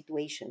type of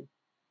situation,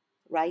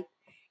 right?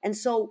 And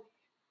so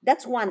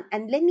that's one.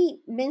 And let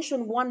me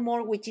mention one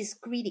more, which is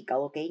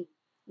critical, okay?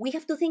 We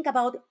have to think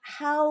about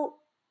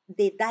how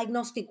the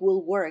diagnostic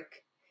will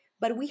work,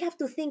 but we have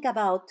to think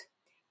about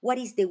what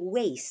is the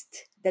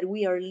waste that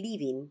we are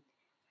leaving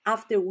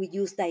after we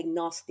use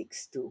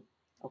diagnostics too,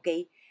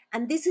 okay?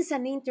 And this is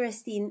an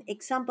interesting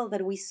example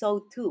that we saw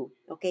too,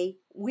 okay?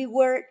 We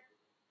were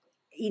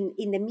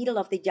in the middle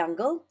of the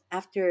jungle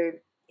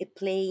after a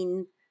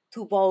plane,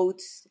 two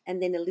boats,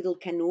 and then a little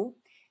canoe,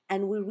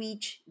 and we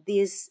reached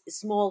this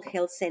small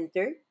health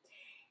center.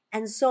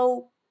 And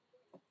so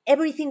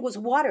everything was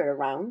water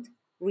around,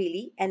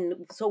 really.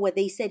 And so what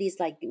they said is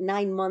like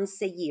 9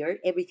 months a year,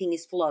 everything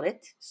is flooded.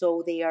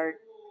 So they are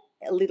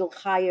a little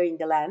higher in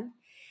the land.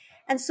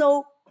 And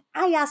so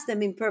I asked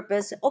them in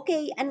purpose,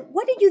 okay, and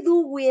what do you do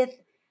with,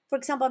 for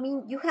example, I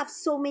mean, you have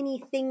so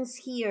many things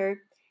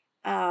here.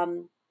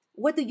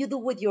 What do you do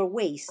with your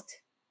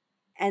waste?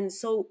 And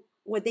so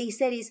what they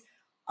said is,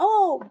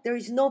 oh, there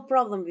is no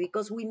problem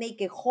because we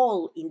make a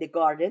hole in the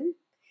garden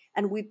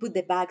and we put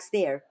the bags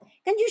there.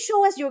 Can you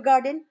show us your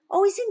garden?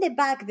 Oh, it's in the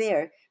back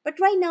there, but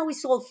right now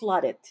it's all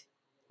flooded.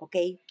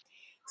 Okay.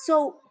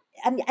 So,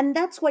 and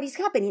that's what is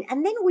happening.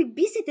 And then we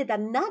visited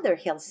another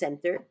health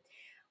center,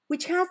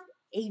 which has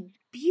a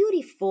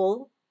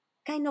beautiful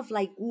kind of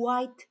like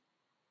white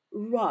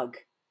rug,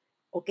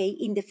 okay,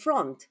 in the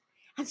front.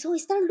 And so I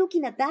started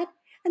looking at that.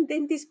 And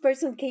then this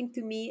person came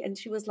to me and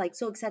she was like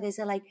so excited. I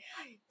said, like,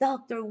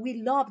 doctor, we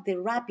love the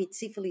rapid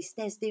syphilis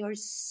tests. They are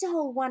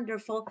so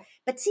wonderful.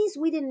 But since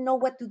we didn't know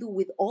what to do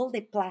with all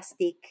the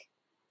plastic,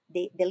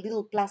 the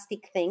little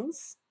plastic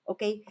things,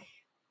 okay,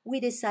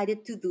 we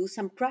decided to do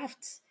some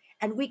crafts.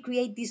 And we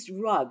create this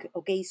rug,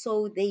 okay?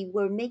 So they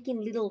were making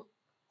little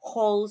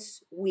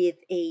holes with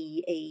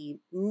a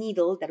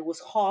needle that was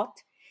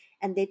hot,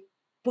 and they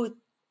put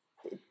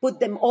put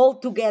them all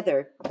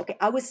together. Okay,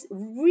 I was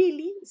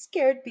really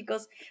scared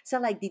because so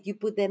like, did you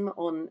put them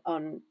on?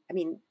 I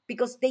mean,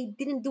 because they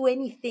didn't do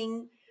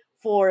anything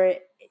for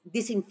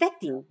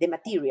disinfecting the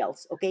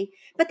materials. Okay,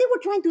 but they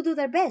were trying to do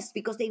their best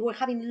because they were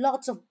having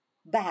lots of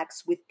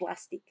bags with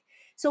plastic.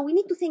 So we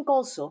need to think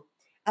also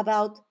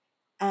about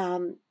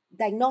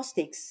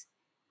diagnostics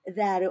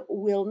that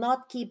will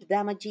not keep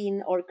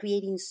damaging or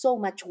creating so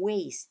much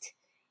waste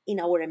in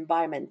our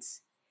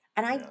environments.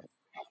 And Yeah.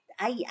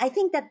 I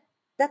think that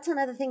that's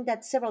another thing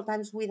that several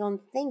times we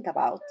don't think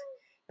about,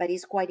 but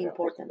is quite Yeah.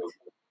 important.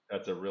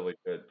 That's a really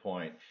good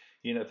point.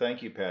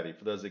 Thank you, Patty,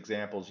 for those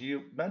examples.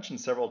 You mentioned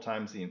several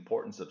times the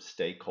importance of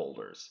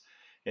stakeholders.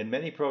 And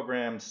many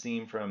programs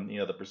seem from,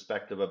 the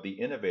perspective of the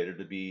innovator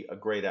to be a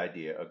great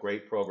idea, a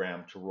great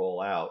program to roll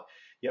out.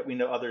 Yet we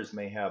know others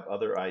may have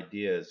other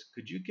ideas.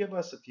 Could you give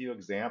us a few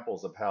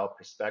examples of how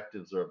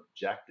perspectives or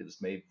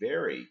objectives may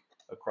vary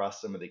across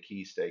some of the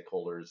key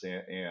stakeholders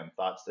and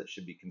thoughts that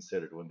should be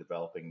considered when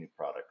developing new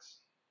products?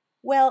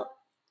 Well,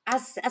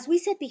 as we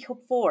said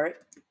before,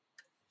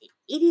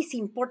 it is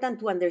important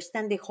to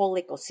understand the whole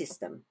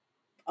ecosystem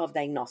of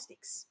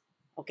diagnostics.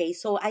 Okay,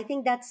 so I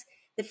think that's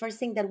the first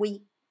thing that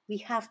we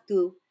have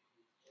to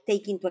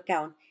take into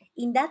account.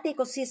 In that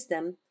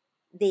ecosystem,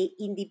 the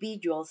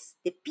individuals,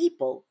 the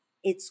people,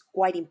 it's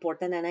quite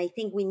important, and I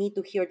think we need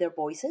to hear their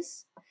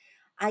voices.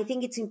 I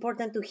think it's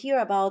important to hear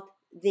about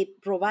the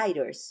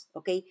providers,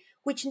 okay,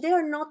 which they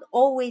are not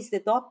always the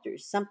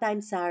doctors.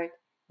 Sometimes are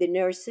the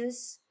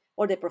nurses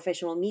or the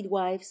professional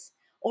midwives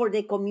or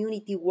the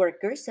community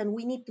workers, and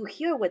we need to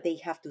hear what they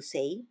have to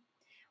say,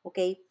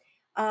 okay.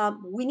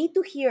 We need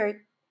to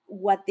hear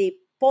what the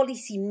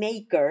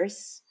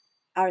policymakers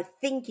are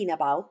thinking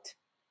about,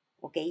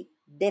 okay,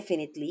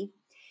 definitely.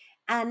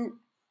 And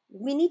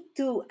we need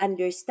to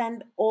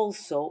understand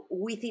also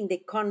within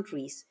the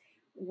countries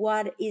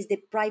what is the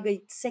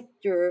private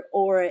sector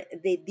or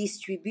the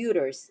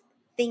distributors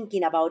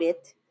thinking about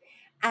it.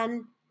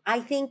 And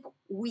I think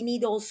we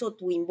need also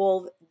to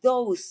involve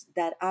those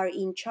that are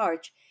in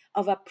charge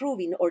of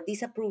approving or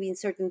disapproving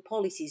certain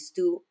policies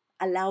to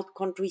allow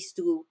countries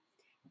to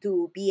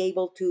be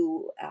able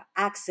to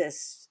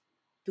access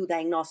to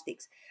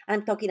diagnostics.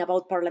 I'm talking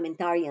about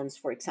parliamentarians,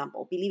 for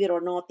example. Believe it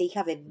or not, they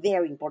have a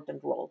very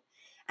important role.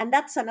 And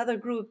that's another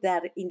group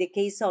that, in the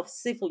case of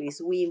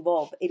syphilis, we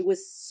involved. It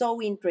was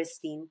so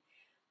interesting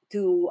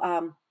to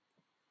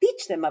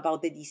teach them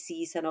about the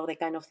disease and all the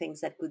kind of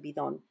things that could be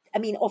done. I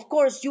mean, of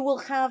course, you will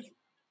have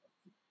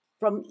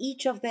from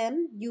each of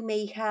them, you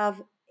may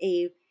have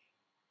a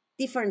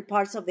different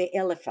parts of the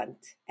elephant,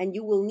 and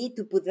you will need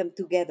to put them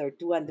together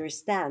to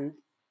understand,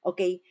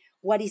 okay,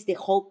 what is the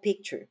whole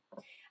picture.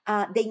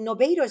 The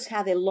innovators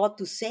have a lot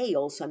to say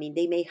also. I mean,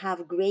 they may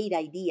have great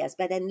ideas,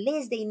 but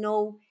unless they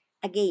know,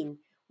 again,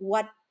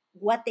 what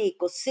the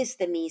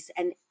ecosystem is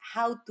and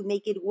how to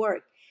make it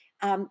work,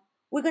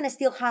 we're going to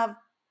still have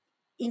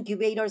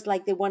incubators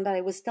like the one that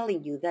I was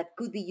telling you that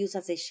could be used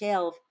as a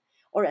shelf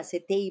or as a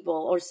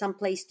table or some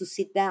place to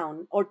sit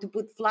down or to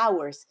put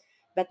flowers,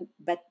 but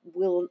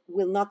will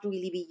not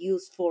really be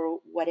used for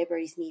whatever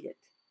is needed.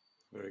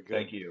 Very good.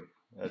 Thank you.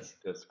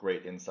 That's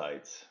great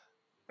insights.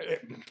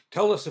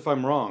 Tell us if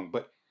I'm wrong,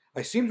 but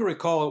I seem to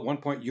recall at one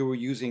point you were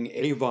using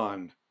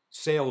Avon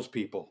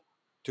salespeople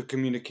to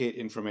communicate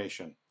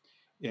information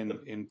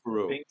The in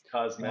Peru. pink And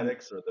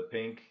cosmetics or the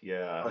pink,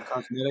 yeah.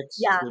 cosmetics.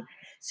 Yeah.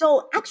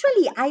 So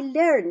actually, I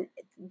learned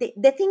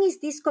the thing is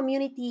this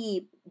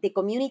community, the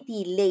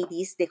community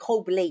ladies, the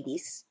Hope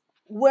ladies,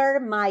 were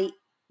my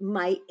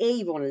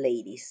Avon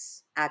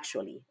ladies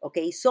actually.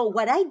 Okay. So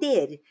what I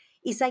did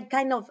is I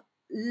kind of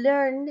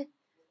learned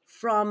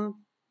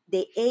from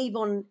the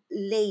Avon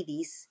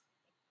ladies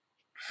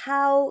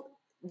how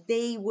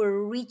they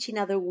were reaching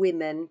other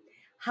women,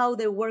 how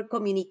they were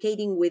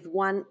communicating with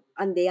one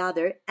and the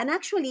other. And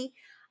actually,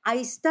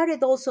 I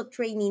started also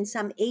training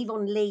some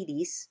Avon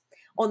ladies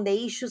on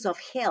the issues of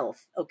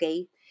health,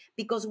 okay?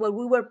 Because what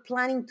we were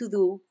planning to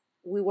do,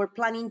 we were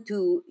planning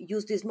to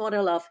use this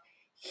model of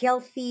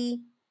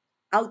healthy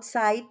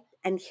outside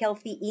and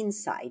healthy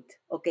inside,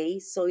 okay?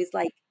 So it's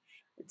like,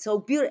 so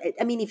beautiful.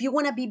 I mean, if you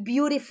want to be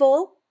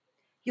beautiful,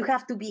 you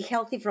have to be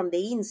healthy from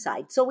the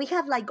inside. So we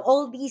have like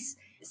all these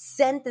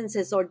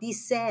sentences or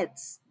these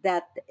sets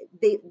that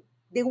the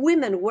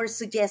women were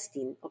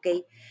suggesting,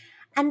 okay?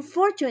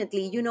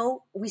 Unfortunately,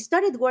 we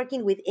started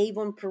working with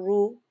Avon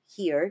Peru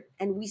here,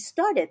 and we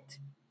started,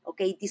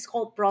 okay, this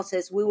whole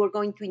process. We were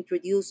going to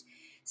introduce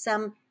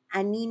some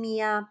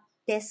anemia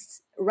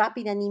tests,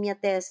 rapid anemia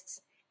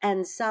tests,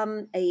 and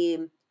some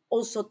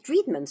also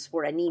treatments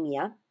for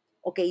anemia,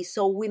 okay,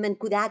 so women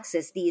could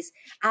access these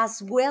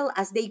as well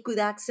as they could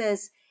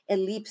access a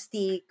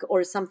lipstick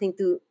or something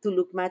to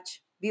look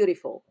much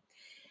beautiful.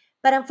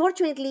 But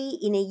unfortunately,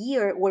 in a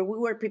year where we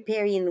were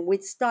preparing, we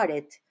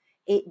started,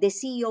 the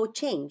CEO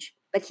changed,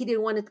 but he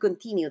didn't want to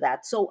continue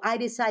that. So I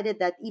decided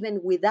that even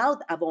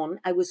without Avon,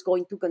 I was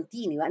going to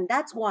continue. And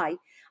that's why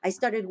I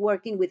started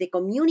working with the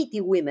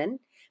community women,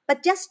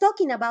 but just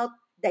talking about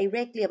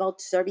directly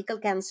about cervical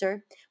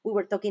cancer. We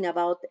were talking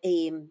about,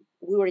 we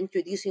were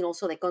introducing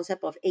also the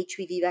concept of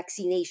HPV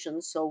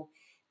vaccination. So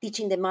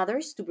teaching the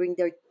mothers to bring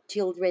their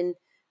children,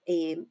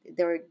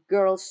 their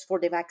girls for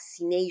the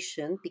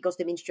vaccination because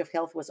the Ministry of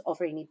Health was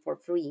offering it for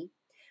free.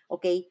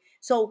 Okay,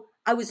 so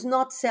I was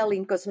not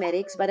selling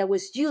cosmetics, but I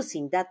was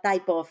using that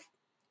type of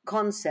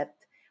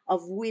concept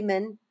of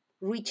women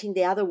reaching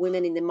the other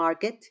women in the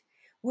market.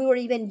 We were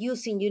even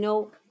using,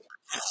 you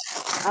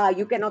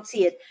cannot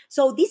see it.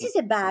 So this is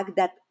a bag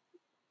that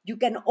you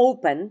can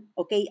open,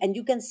 okay, and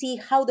you can see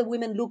how the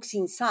women looks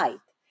inside.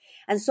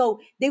 And so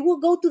they will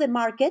go to the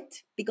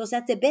market because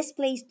that's the best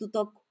place to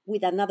talk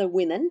with another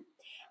woman.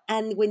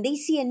 And when they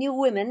see a new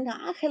woman,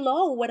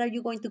 hello, what are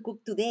you going to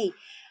cook today?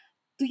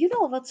 Do you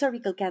know about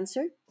cervical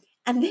cancer?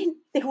 And then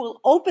they will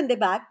open the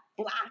bag,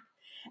 blah,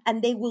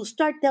 and they will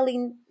start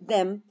telling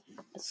them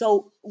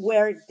so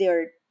where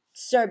their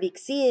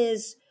cervix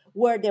is,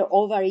 where their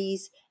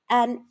ovaries,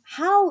 and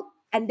how,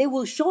 and they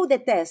will show the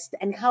test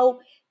and how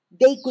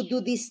they could do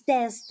this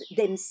test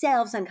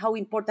themselves and how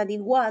important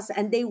it was,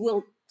 and they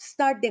will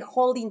start the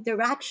whole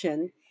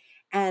interaction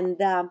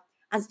and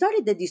and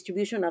started the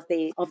distribution of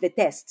the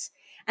tests.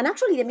 And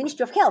actually, the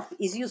Ministry of Health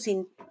is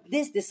using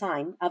this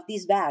design of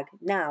this bag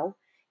now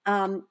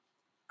um,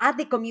 at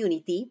the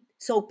community.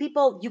 So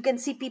people, you can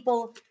see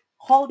people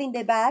holding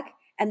the bag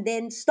and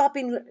then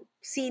stopping,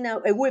 seeing a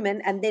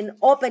woman and then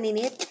opening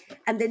it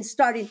and then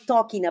starting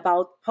talking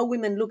about how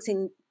women looks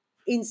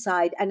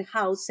inside and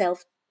how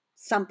self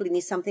sampling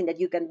is something that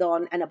you can do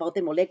and about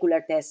the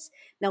molecular tests.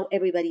 Now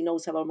everybody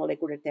knows about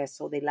molecular tests,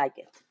 so they like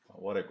it.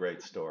 What a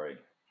great story.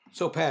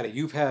 So, Patty,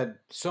 you've had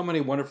so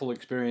many wonderful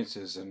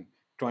experiences in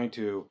trying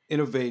to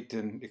innovate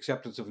in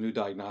acceptance of new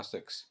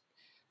diagnostics.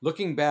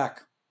 Looking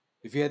back,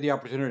 if you had the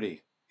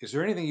opportunity, is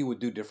there anything you would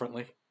do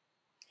differently?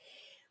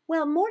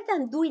 Well, more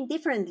than doing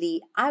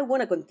differently, I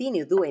want to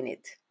continue doing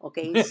it.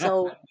 Okay,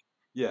 so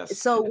Yes.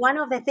 so one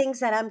of the things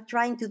that I'm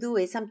trying to do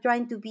is I'm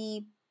trying to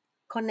be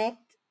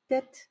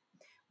connected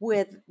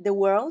with the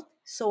world.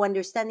 So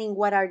understanding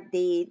what are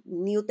the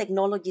new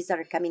technologies that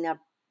are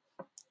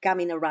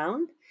coming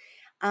around.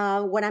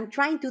 What I'm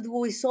trying to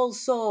do is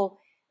also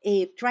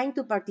trying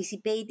to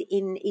participate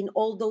in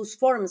all those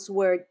forums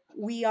where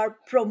we are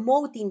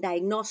promoting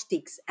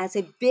diagnostics as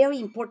a very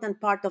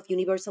important part of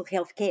universal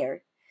health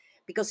care,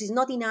 because it's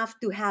not enough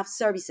to have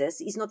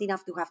services, it's not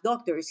enough to have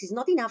doctors, it's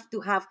not enough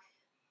to have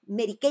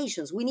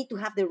medications. We need to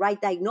have the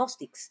right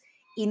diagnostics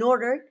in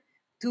order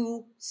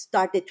to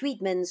start the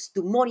treatments,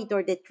 to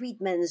monitor the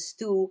treatments,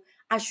 to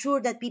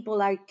assure that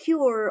people are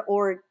cured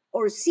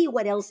or see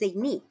what else they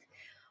need.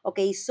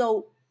 Okay,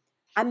 so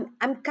I'm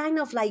kind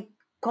of like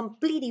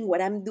completing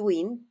what I'm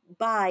doing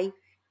by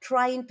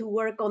trying to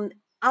work on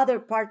other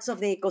parts of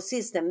the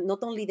ecosystem, not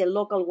only the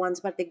local ones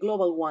but the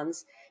global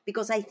ones,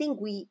 because I think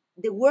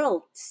the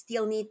world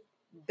still need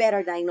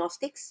better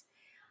diagnostics.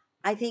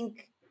 I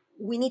think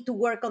we need to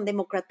work on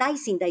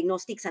democratizing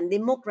diagnostics and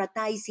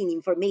democratizing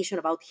information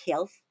about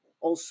health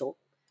also.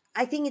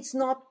 I think it's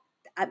not,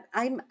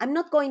 I'm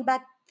not going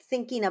back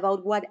thinking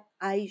about what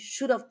I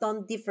should have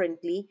done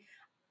differently.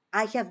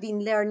 I have been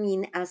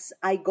learning as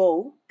I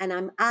go, and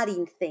I'm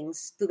adding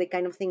things to the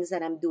kind of things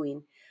that I'm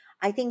doing.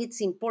 I think it's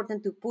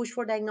important to push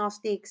for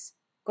diagnostics,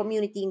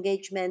 community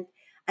engagement.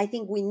 I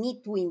think we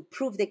need to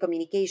improve the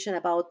communication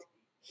about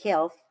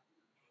health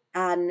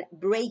and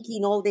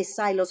breaking all the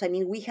silos. I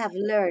mean, we have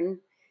learned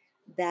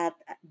that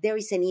there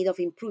is a need of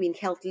improving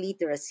health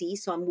literacy.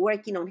 So I'm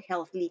working on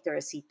health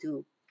literacy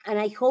too. And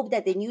I hope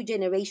that the new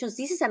generations,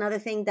 this is another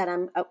thing that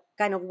I'm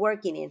kind of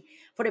working in.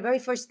 For the very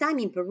first time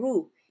in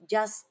Peru,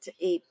 just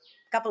a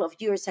couple of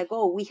years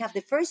ago, we have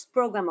the first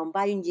program on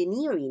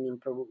bioengineering in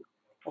Peru.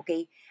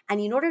 Okay. And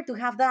in order to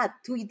have that,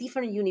 two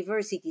different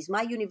universities,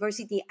 my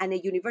university and a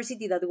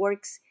university that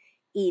works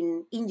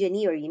in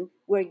engineering,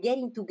 we're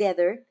getting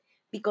together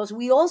because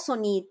we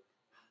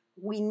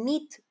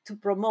need to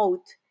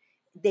promote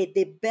the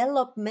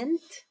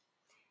development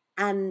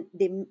and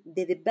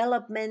the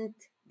development,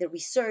 the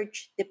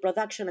research, the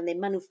production, and the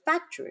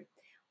manufacture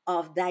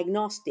of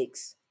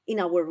diagnostics in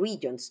our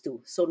regions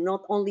too. So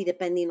not only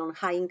depending on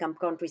high income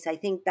countries. I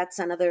think that's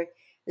another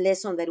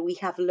lesson that we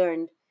have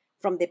learned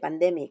from the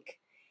pandemic.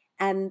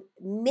 And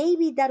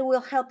maybe that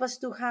will help us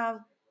to have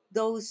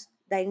those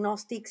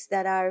diagnostics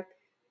that are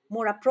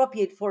more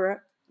appropriate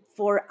for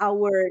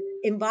our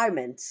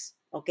environments.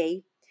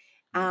 Okay.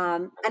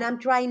 And I'm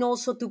trying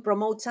also to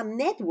promote some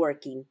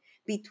networking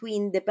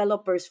between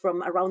developers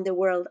from around the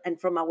world and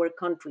from our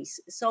countries.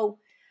 So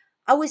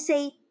I would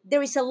say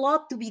there is a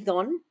lot to be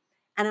done.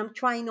 And I'm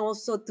trying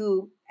also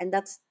to, and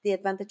that's the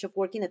advantage of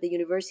working at the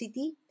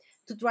university,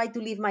 to try to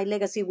leave my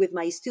legacy with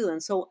my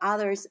students. So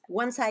others,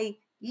 once I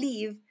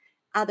leave,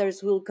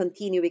 others will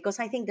continue because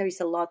I think there is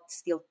a lot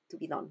still to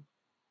be done.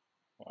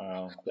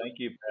 Wow. Thank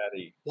you,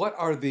 Patty. What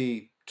are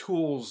the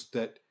tools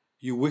that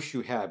you wish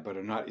you had but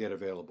are not yet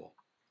available?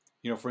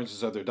 For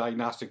instance, are there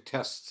diagnostic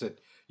tests that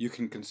you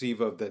can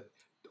conceive of that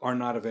are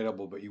not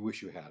available but you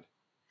wish you had?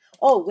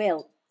 Oh,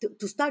 well,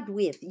 to start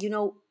with,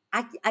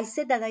 I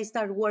said that I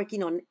started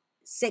working on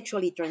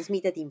sexually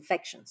transmitted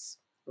infections,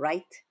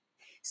 right?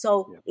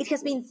 So Yeah. it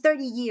has been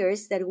 30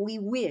 years that we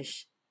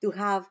wish to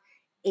have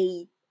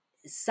a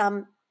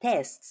some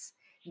tests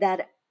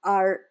that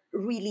are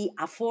really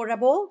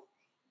affordable,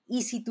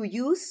 easy to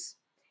use,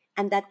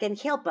 and that can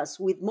help us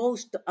with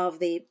most of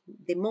the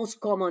most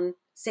common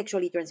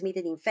sexually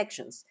transmitted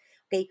infections.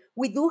 Okay,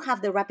 we do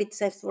have the rapid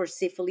test for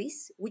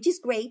syphilis, which is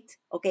great.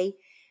 Okay,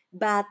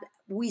 but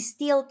we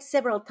still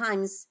several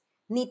times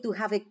need to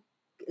have a,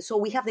 so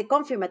we have the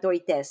confirmatory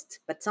test,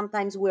 but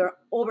sometimes we're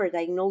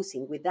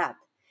overdiagnosing with that.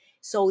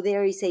 So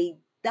there is a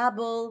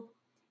double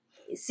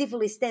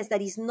syphilis test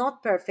that is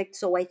not perfect.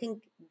 So I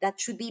think that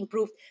should be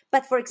improved.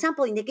 But for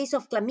example, in the case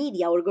of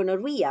chlamydia or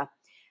gonorrhea,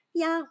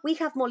 yeah, we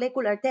have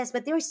molecular tests,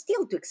 but they're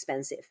still too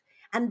expensive.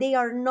 And they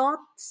are not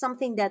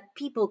something that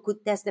people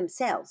could test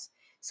themselves.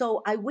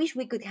 So I wish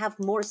we could have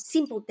more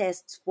simple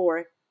tests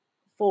for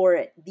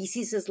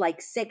diseases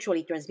like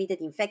sexually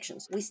transmitted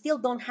infections. We still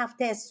don't have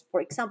tests,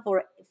 for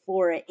example,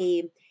 for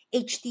a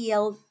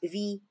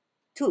HTLV2.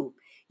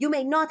 You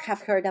may not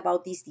have heard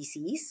about this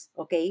disease,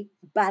 okay?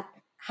 But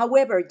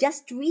however,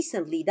 just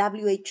recently,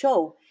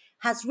 WHO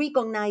has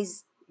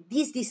recognized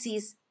this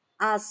disease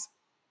as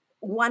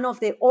one of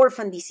the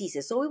orphan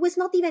diseases. So it was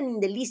not even in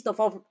the list of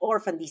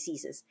orphan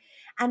diseases.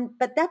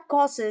 But that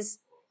causes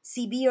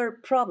severe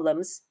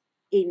problems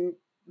in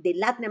the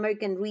Latin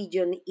American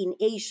region, in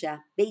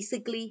Asia,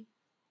 basically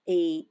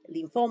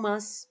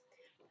lymphomas,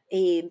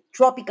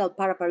 tropical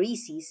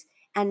paraparesis.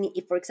 And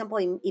if, for example,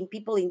 in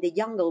people in the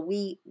jungle,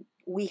 we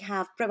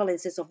have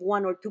prevalences of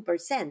 1 or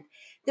 2%.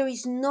 There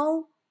is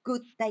no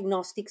good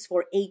diagnostics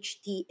for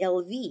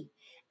HTLV.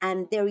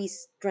 And there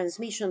is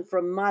transmission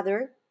from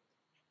mother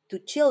to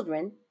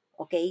children,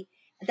 okay,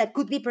 that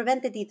could be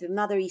prevented if the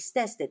mother is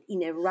tested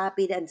in a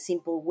rapid and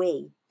simple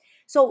way.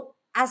 So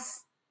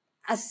as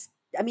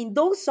I mean,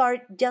 those are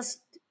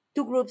just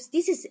two groups.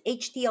 This is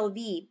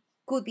HTLV,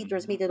 could be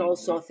transmitted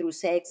also through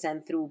sex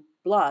and through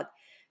blood.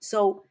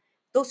 So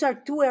those are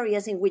two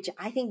areas in which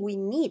I think we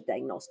need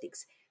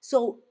diagnostics.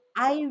 So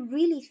I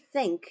really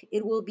think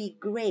it will be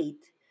great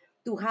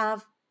to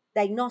have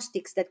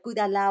diagnostics that could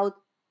allow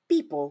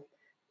people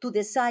to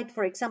decide,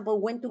 for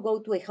example, when to go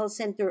to a health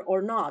center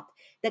or not,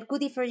 that could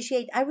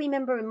differentiate. I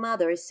remember a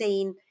mother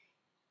saying,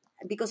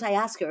 because I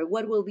asked her,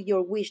 what will be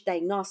your wish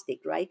diagnostic,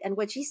 right? And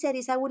what she said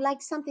is, I would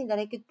like something that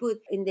I could put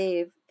in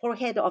the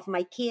forehead of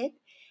my kid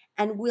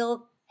and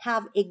will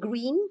have a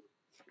green,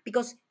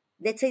 because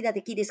let's say that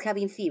the kid is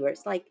having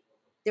fevers, like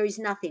there is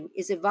nothing,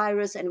 it's a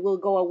virus and will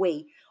go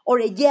away. Or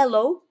a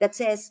yellow that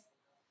says,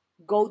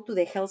 go to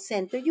the health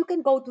center. You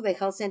can go to the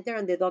health center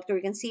and the doctor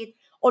can see it.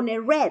 On a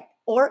red,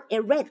 or a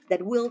red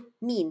that will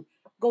mean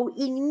go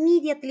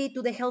immediately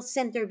to the health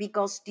center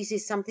because this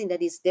is something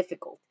that is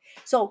difficult.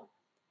 So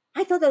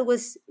I thought that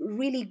was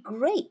really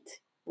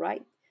great,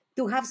 right?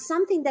 To have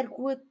something that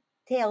would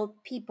tell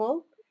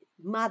people,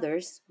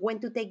 mothers, when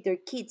to take their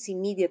kids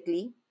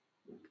immediately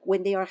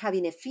when they are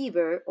having a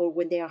fever or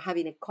when they are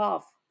having a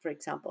cough, for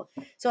example.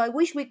 So I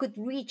wish we could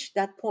reach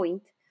that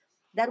point.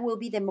 That will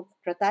be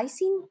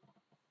democratizing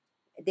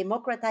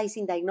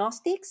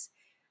diagnostics,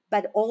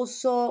 but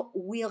also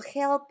will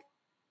help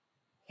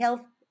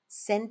health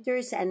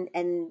centers and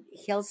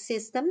health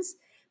systems,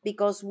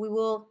 because we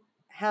will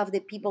have the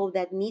people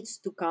that needs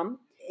to come.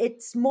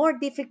 It's more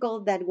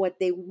difficult than what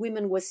the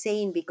women was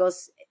saying,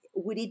 because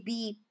would it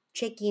be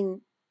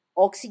checking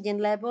oxygen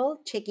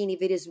level, checking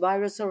if it is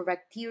virus or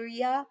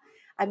bacteria?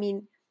 I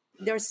mean,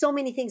 there are so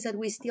many things that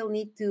we still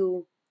need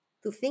to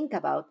think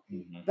about,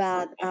 Mhm.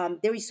 but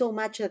there is so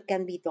much that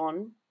can be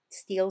done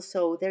still.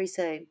 So there is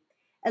a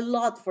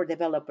lot for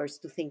developers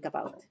to think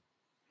about.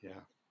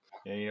 Yeah.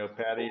 Yeah,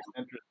 Patty, it's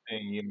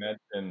interesting you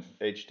mentioned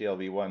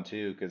HTLV1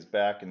 too, because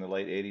back in the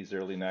late 80s,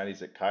 early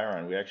 90s at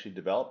Chiron, we actually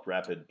developed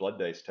rapid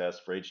blood-based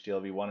tests for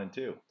HTLV1 and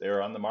 2. They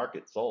are on the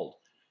market, sold.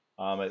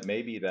 It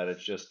may be that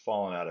it's just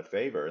fallen out of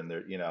favor and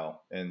they're,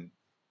 and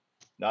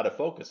not a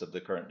focus of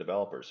the current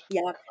developers.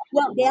 Yeah.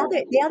 Well, the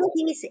other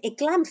thing is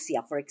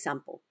eclampsia, for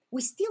example.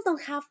 We still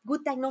don't have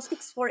good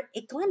diagnostics for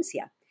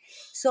eclampsia.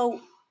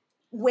 So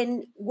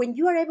when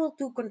you are able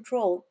to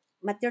control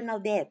maternal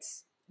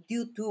deaths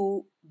due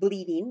to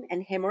bleeding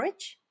and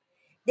hemorrhage,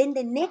 then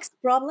the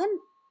next problem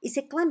is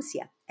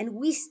eclampsia. And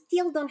we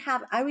still don't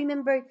have. I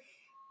remember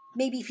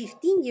maybe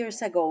 15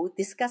 years ago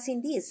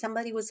discussing this.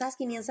 Somebody was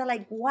asking me, and said,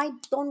 like, why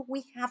don't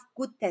we have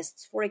good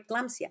tests for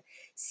eclampsia?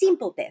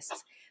 Simple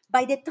tests.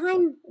 By the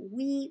time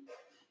we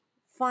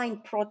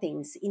find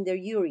proteins in their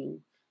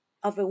urine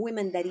of a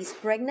woman that is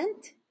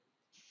pregnant,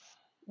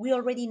 we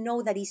already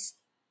know that it's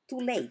too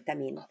late. I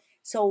mean,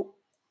 so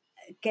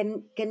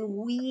can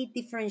we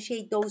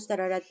differentiate those that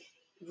are at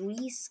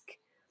risk,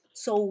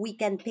 so we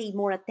can pay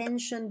more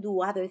attention,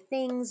 do other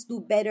things, do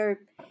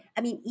better?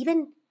 I mean,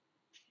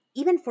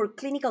 even for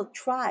clinical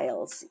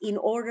trials, in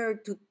order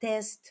to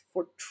test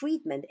for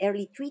treatment,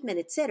 early treatment,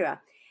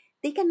 etc.,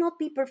 they cannot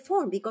be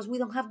performed because we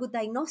don't have good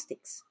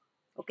diagnostics.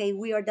 Okay,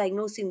 we are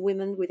diagnosing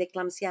women with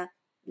eclampsia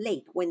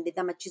late when the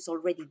damage is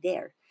already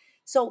there.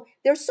 So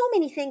there's so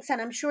many things,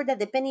 and I'm sure that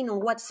depending on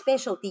what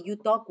specialty you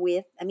talk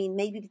with, I mean,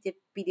 maybe the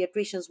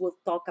pediatricians will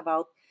talk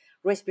about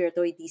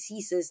respiratory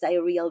diseases,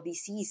 diarrheal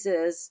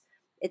diseases,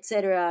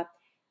 etc.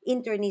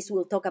 Internists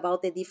will talk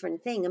about a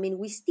different thing. I mean,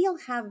 we still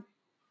have,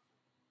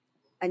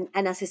 and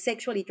as a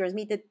sexually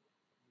transmitted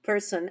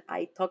person,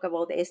 I talk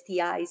about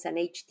STIs and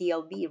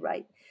HTLV,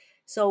 right?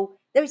 So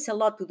there is a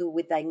lot to do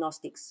with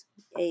diagnostics.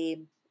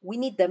 We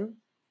need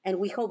them, and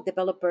we hope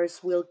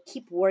developers will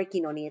keep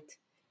working on it.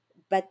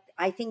 But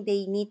I think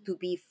they need to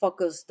be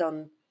focused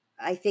on,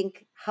 I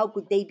think, how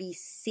could they be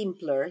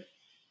simpler,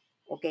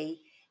 okay?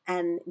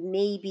 And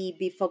maybe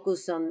be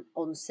focused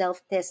on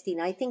self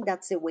testing. I think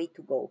that's the way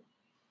to go.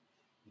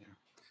 Yeah.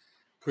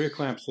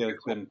 Preeclampsia has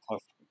been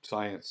tough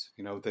science.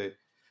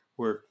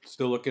 We're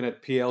still looking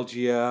at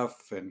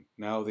PLGF and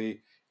now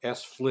the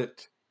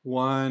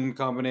SFLT1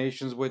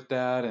 combinations with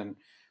that, and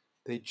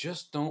they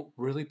just don't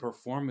really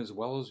perform as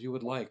well as you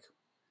would like.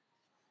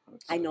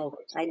 I know.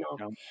 You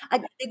know?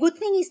 The good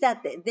thing is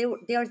that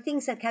there are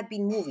things that have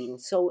been moving.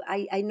 So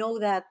I know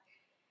that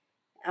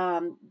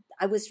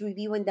I was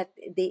reviewing that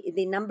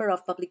the number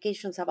of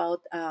publications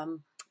about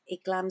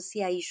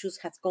eclampsia issues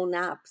has gone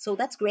up. So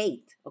that's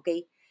great.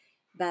 Okay.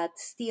 But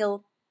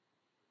still,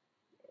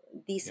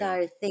 these Yeah.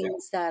 are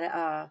things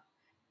that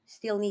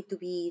still need to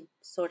be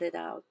sorted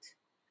out.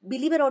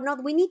 Believe it or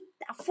not, we need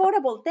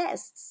affordable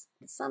tests.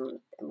 I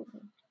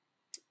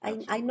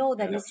Absolutely. know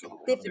that it's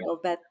Absolutely.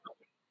 difficult, but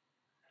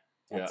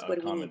Yeah, that's a what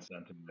we common need.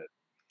 sentiment.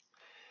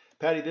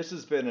 Patty, this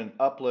has been an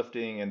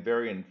uplifting and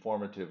very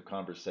informative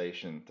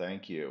conversation.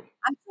 Thank you.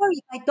 I'm sorry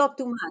if I talk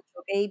too much,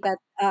 okay? But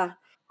Oh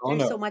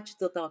there's no. so much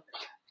to talk.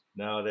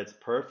 No, that's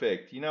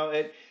perfect.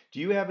 Do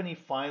you have any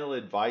final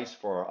advice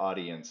for our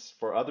audience,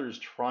 for others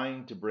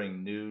trying to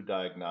bring new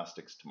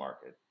diagnostics to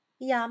market?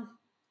 Yeah,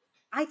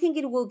 I think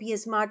it will be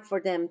smart for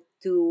them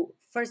to,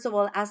 first of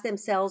all, ask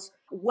themselves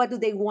what do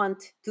they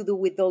want to do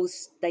with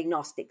those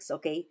diagnostics,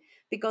 okay?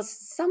 Because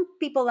some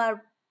people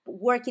are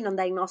working on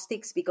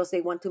diagnostics because they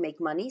want to make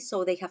money,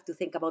 so they have to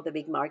think about the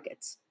big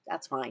markets.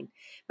 That's fine.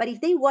 But if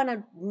they want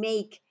to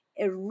make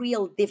a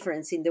real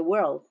difference in the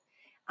world,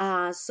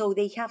 so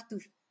they have to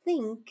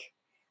think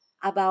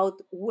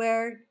about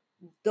where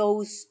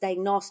those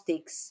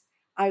diagnostics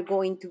are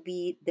going to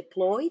be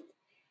deployed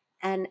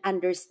and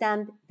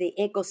understand the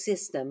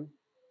ecosystem.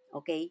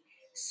 Okay,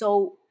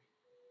 so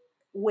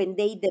when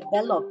they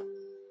develop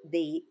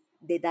the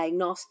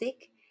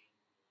diagnostic,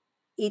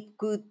 it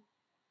could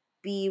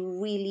be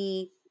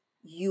really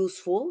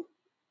useful.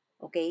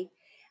 Okay,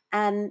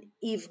 and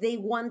if they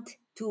want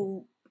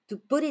to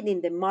put it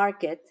in the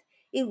market,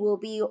 it will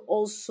be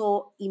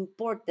also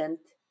important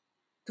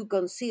to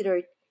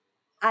consider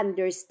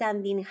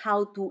understanding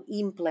how to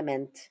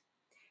implement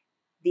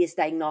these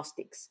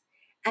diagnostics.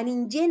 And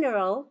in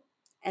general,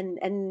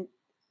 and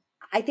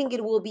I think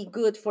it will be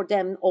good for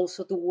them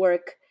also to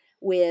work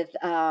with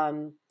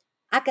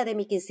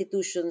academic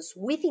institutions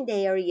within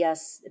the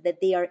areas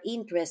that they are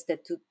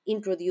interested to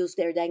introduce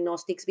their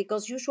diagnostics,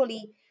 because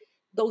usually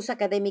those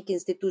academic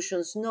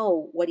institutions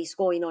know what is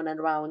going on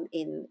around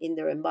in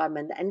their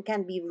environment and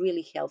can be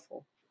really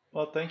helpful.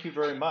 Well, thank you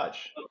very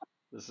much.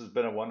 This has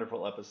been a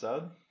wonderful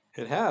episode.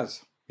 It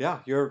has. Yeah,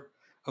 you're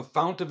a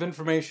fount of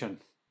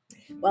information.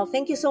 Well,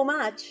 thank you so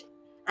much.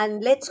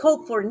 And let's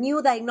hope for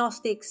new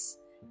diagnostics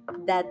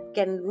that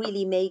can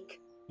really make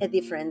a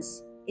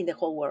difference in the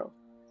whole world.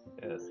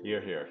 Yes,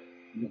 here.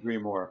 Couldn't agree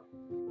more.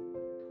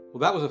 Well,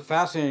 that was a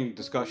fascinating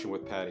discussion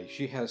with Patty.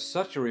 She has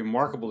such a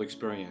remarkable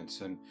experience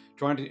in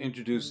trying to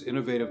introduce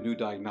innovative new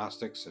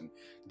diagnostics and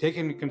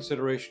taking into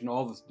consideration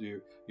all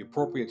the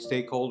appropriate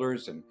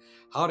stakeholders and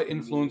how to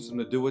influence them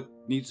to do what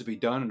needs to be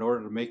done in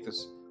order to make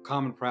this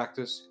common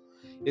practice.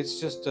 It's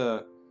just,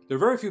 there are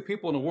very few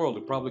people in the world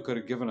who probably could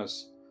have given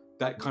us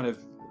that kind of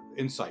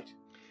insight.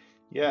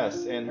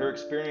 Yes, and her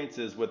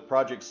experiences with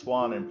Project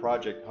Swan and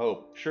Project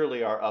Hope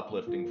surely are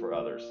uplifting for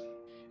others.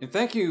 And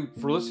thank you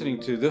for listening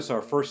to this,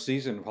 our first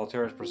season of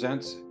Halteris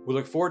Presents. We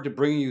look forward to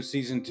bringing you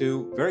season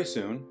 2 very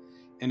soon.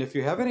 And if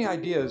you have any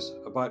ideas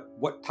about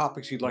what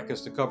topics you'd like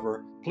us to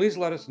cover, please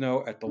let us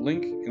know at the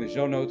link in the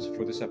show notes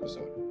for this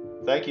episode.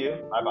 Thank you.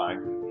 Bye-bye.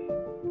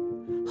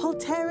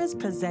 Halteris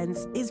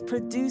Presents is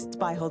produced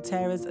by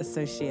Halteris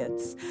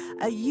Associates,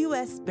 a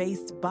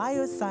US-based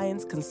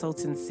bioscience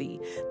consultancy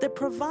that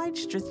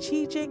provides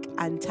strategic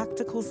and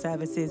tactical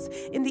services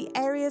in the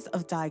areas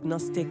of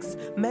diagnostics,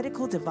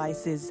 medical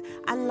devices,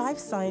 and life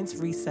science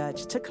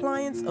research to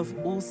clients of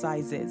all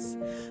sizes.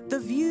 The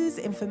views,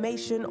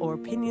 information, or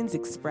opinions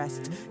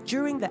expressed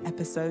during the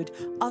episode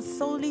are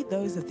solely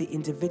those of the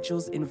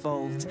individuals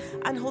involved,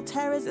 and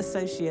Halteris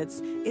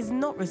Associates is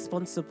not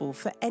responsible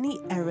for any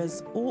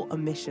errors or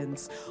omissions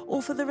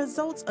or for the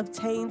results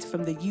obtained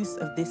from the use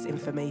of this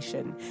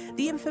information.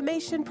 The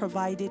information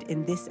provided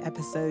in this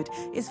episode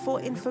is for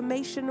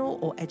informational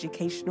or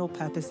educational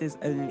purposes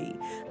only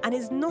and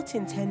is not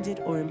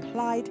intended or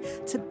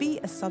implied to be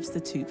a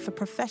substitute for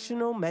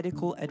professional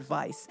medical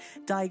advice,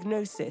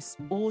 diagnosis,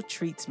 or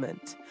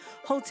treatment.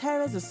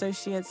 Halteris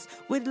Associates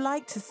would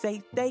like to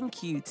say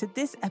thank you to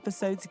this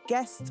episode's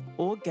guest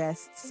or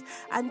guests,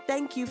 and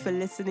thank you for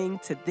listening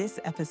to this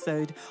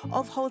episode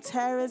of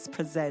Halteris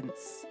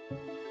Presents.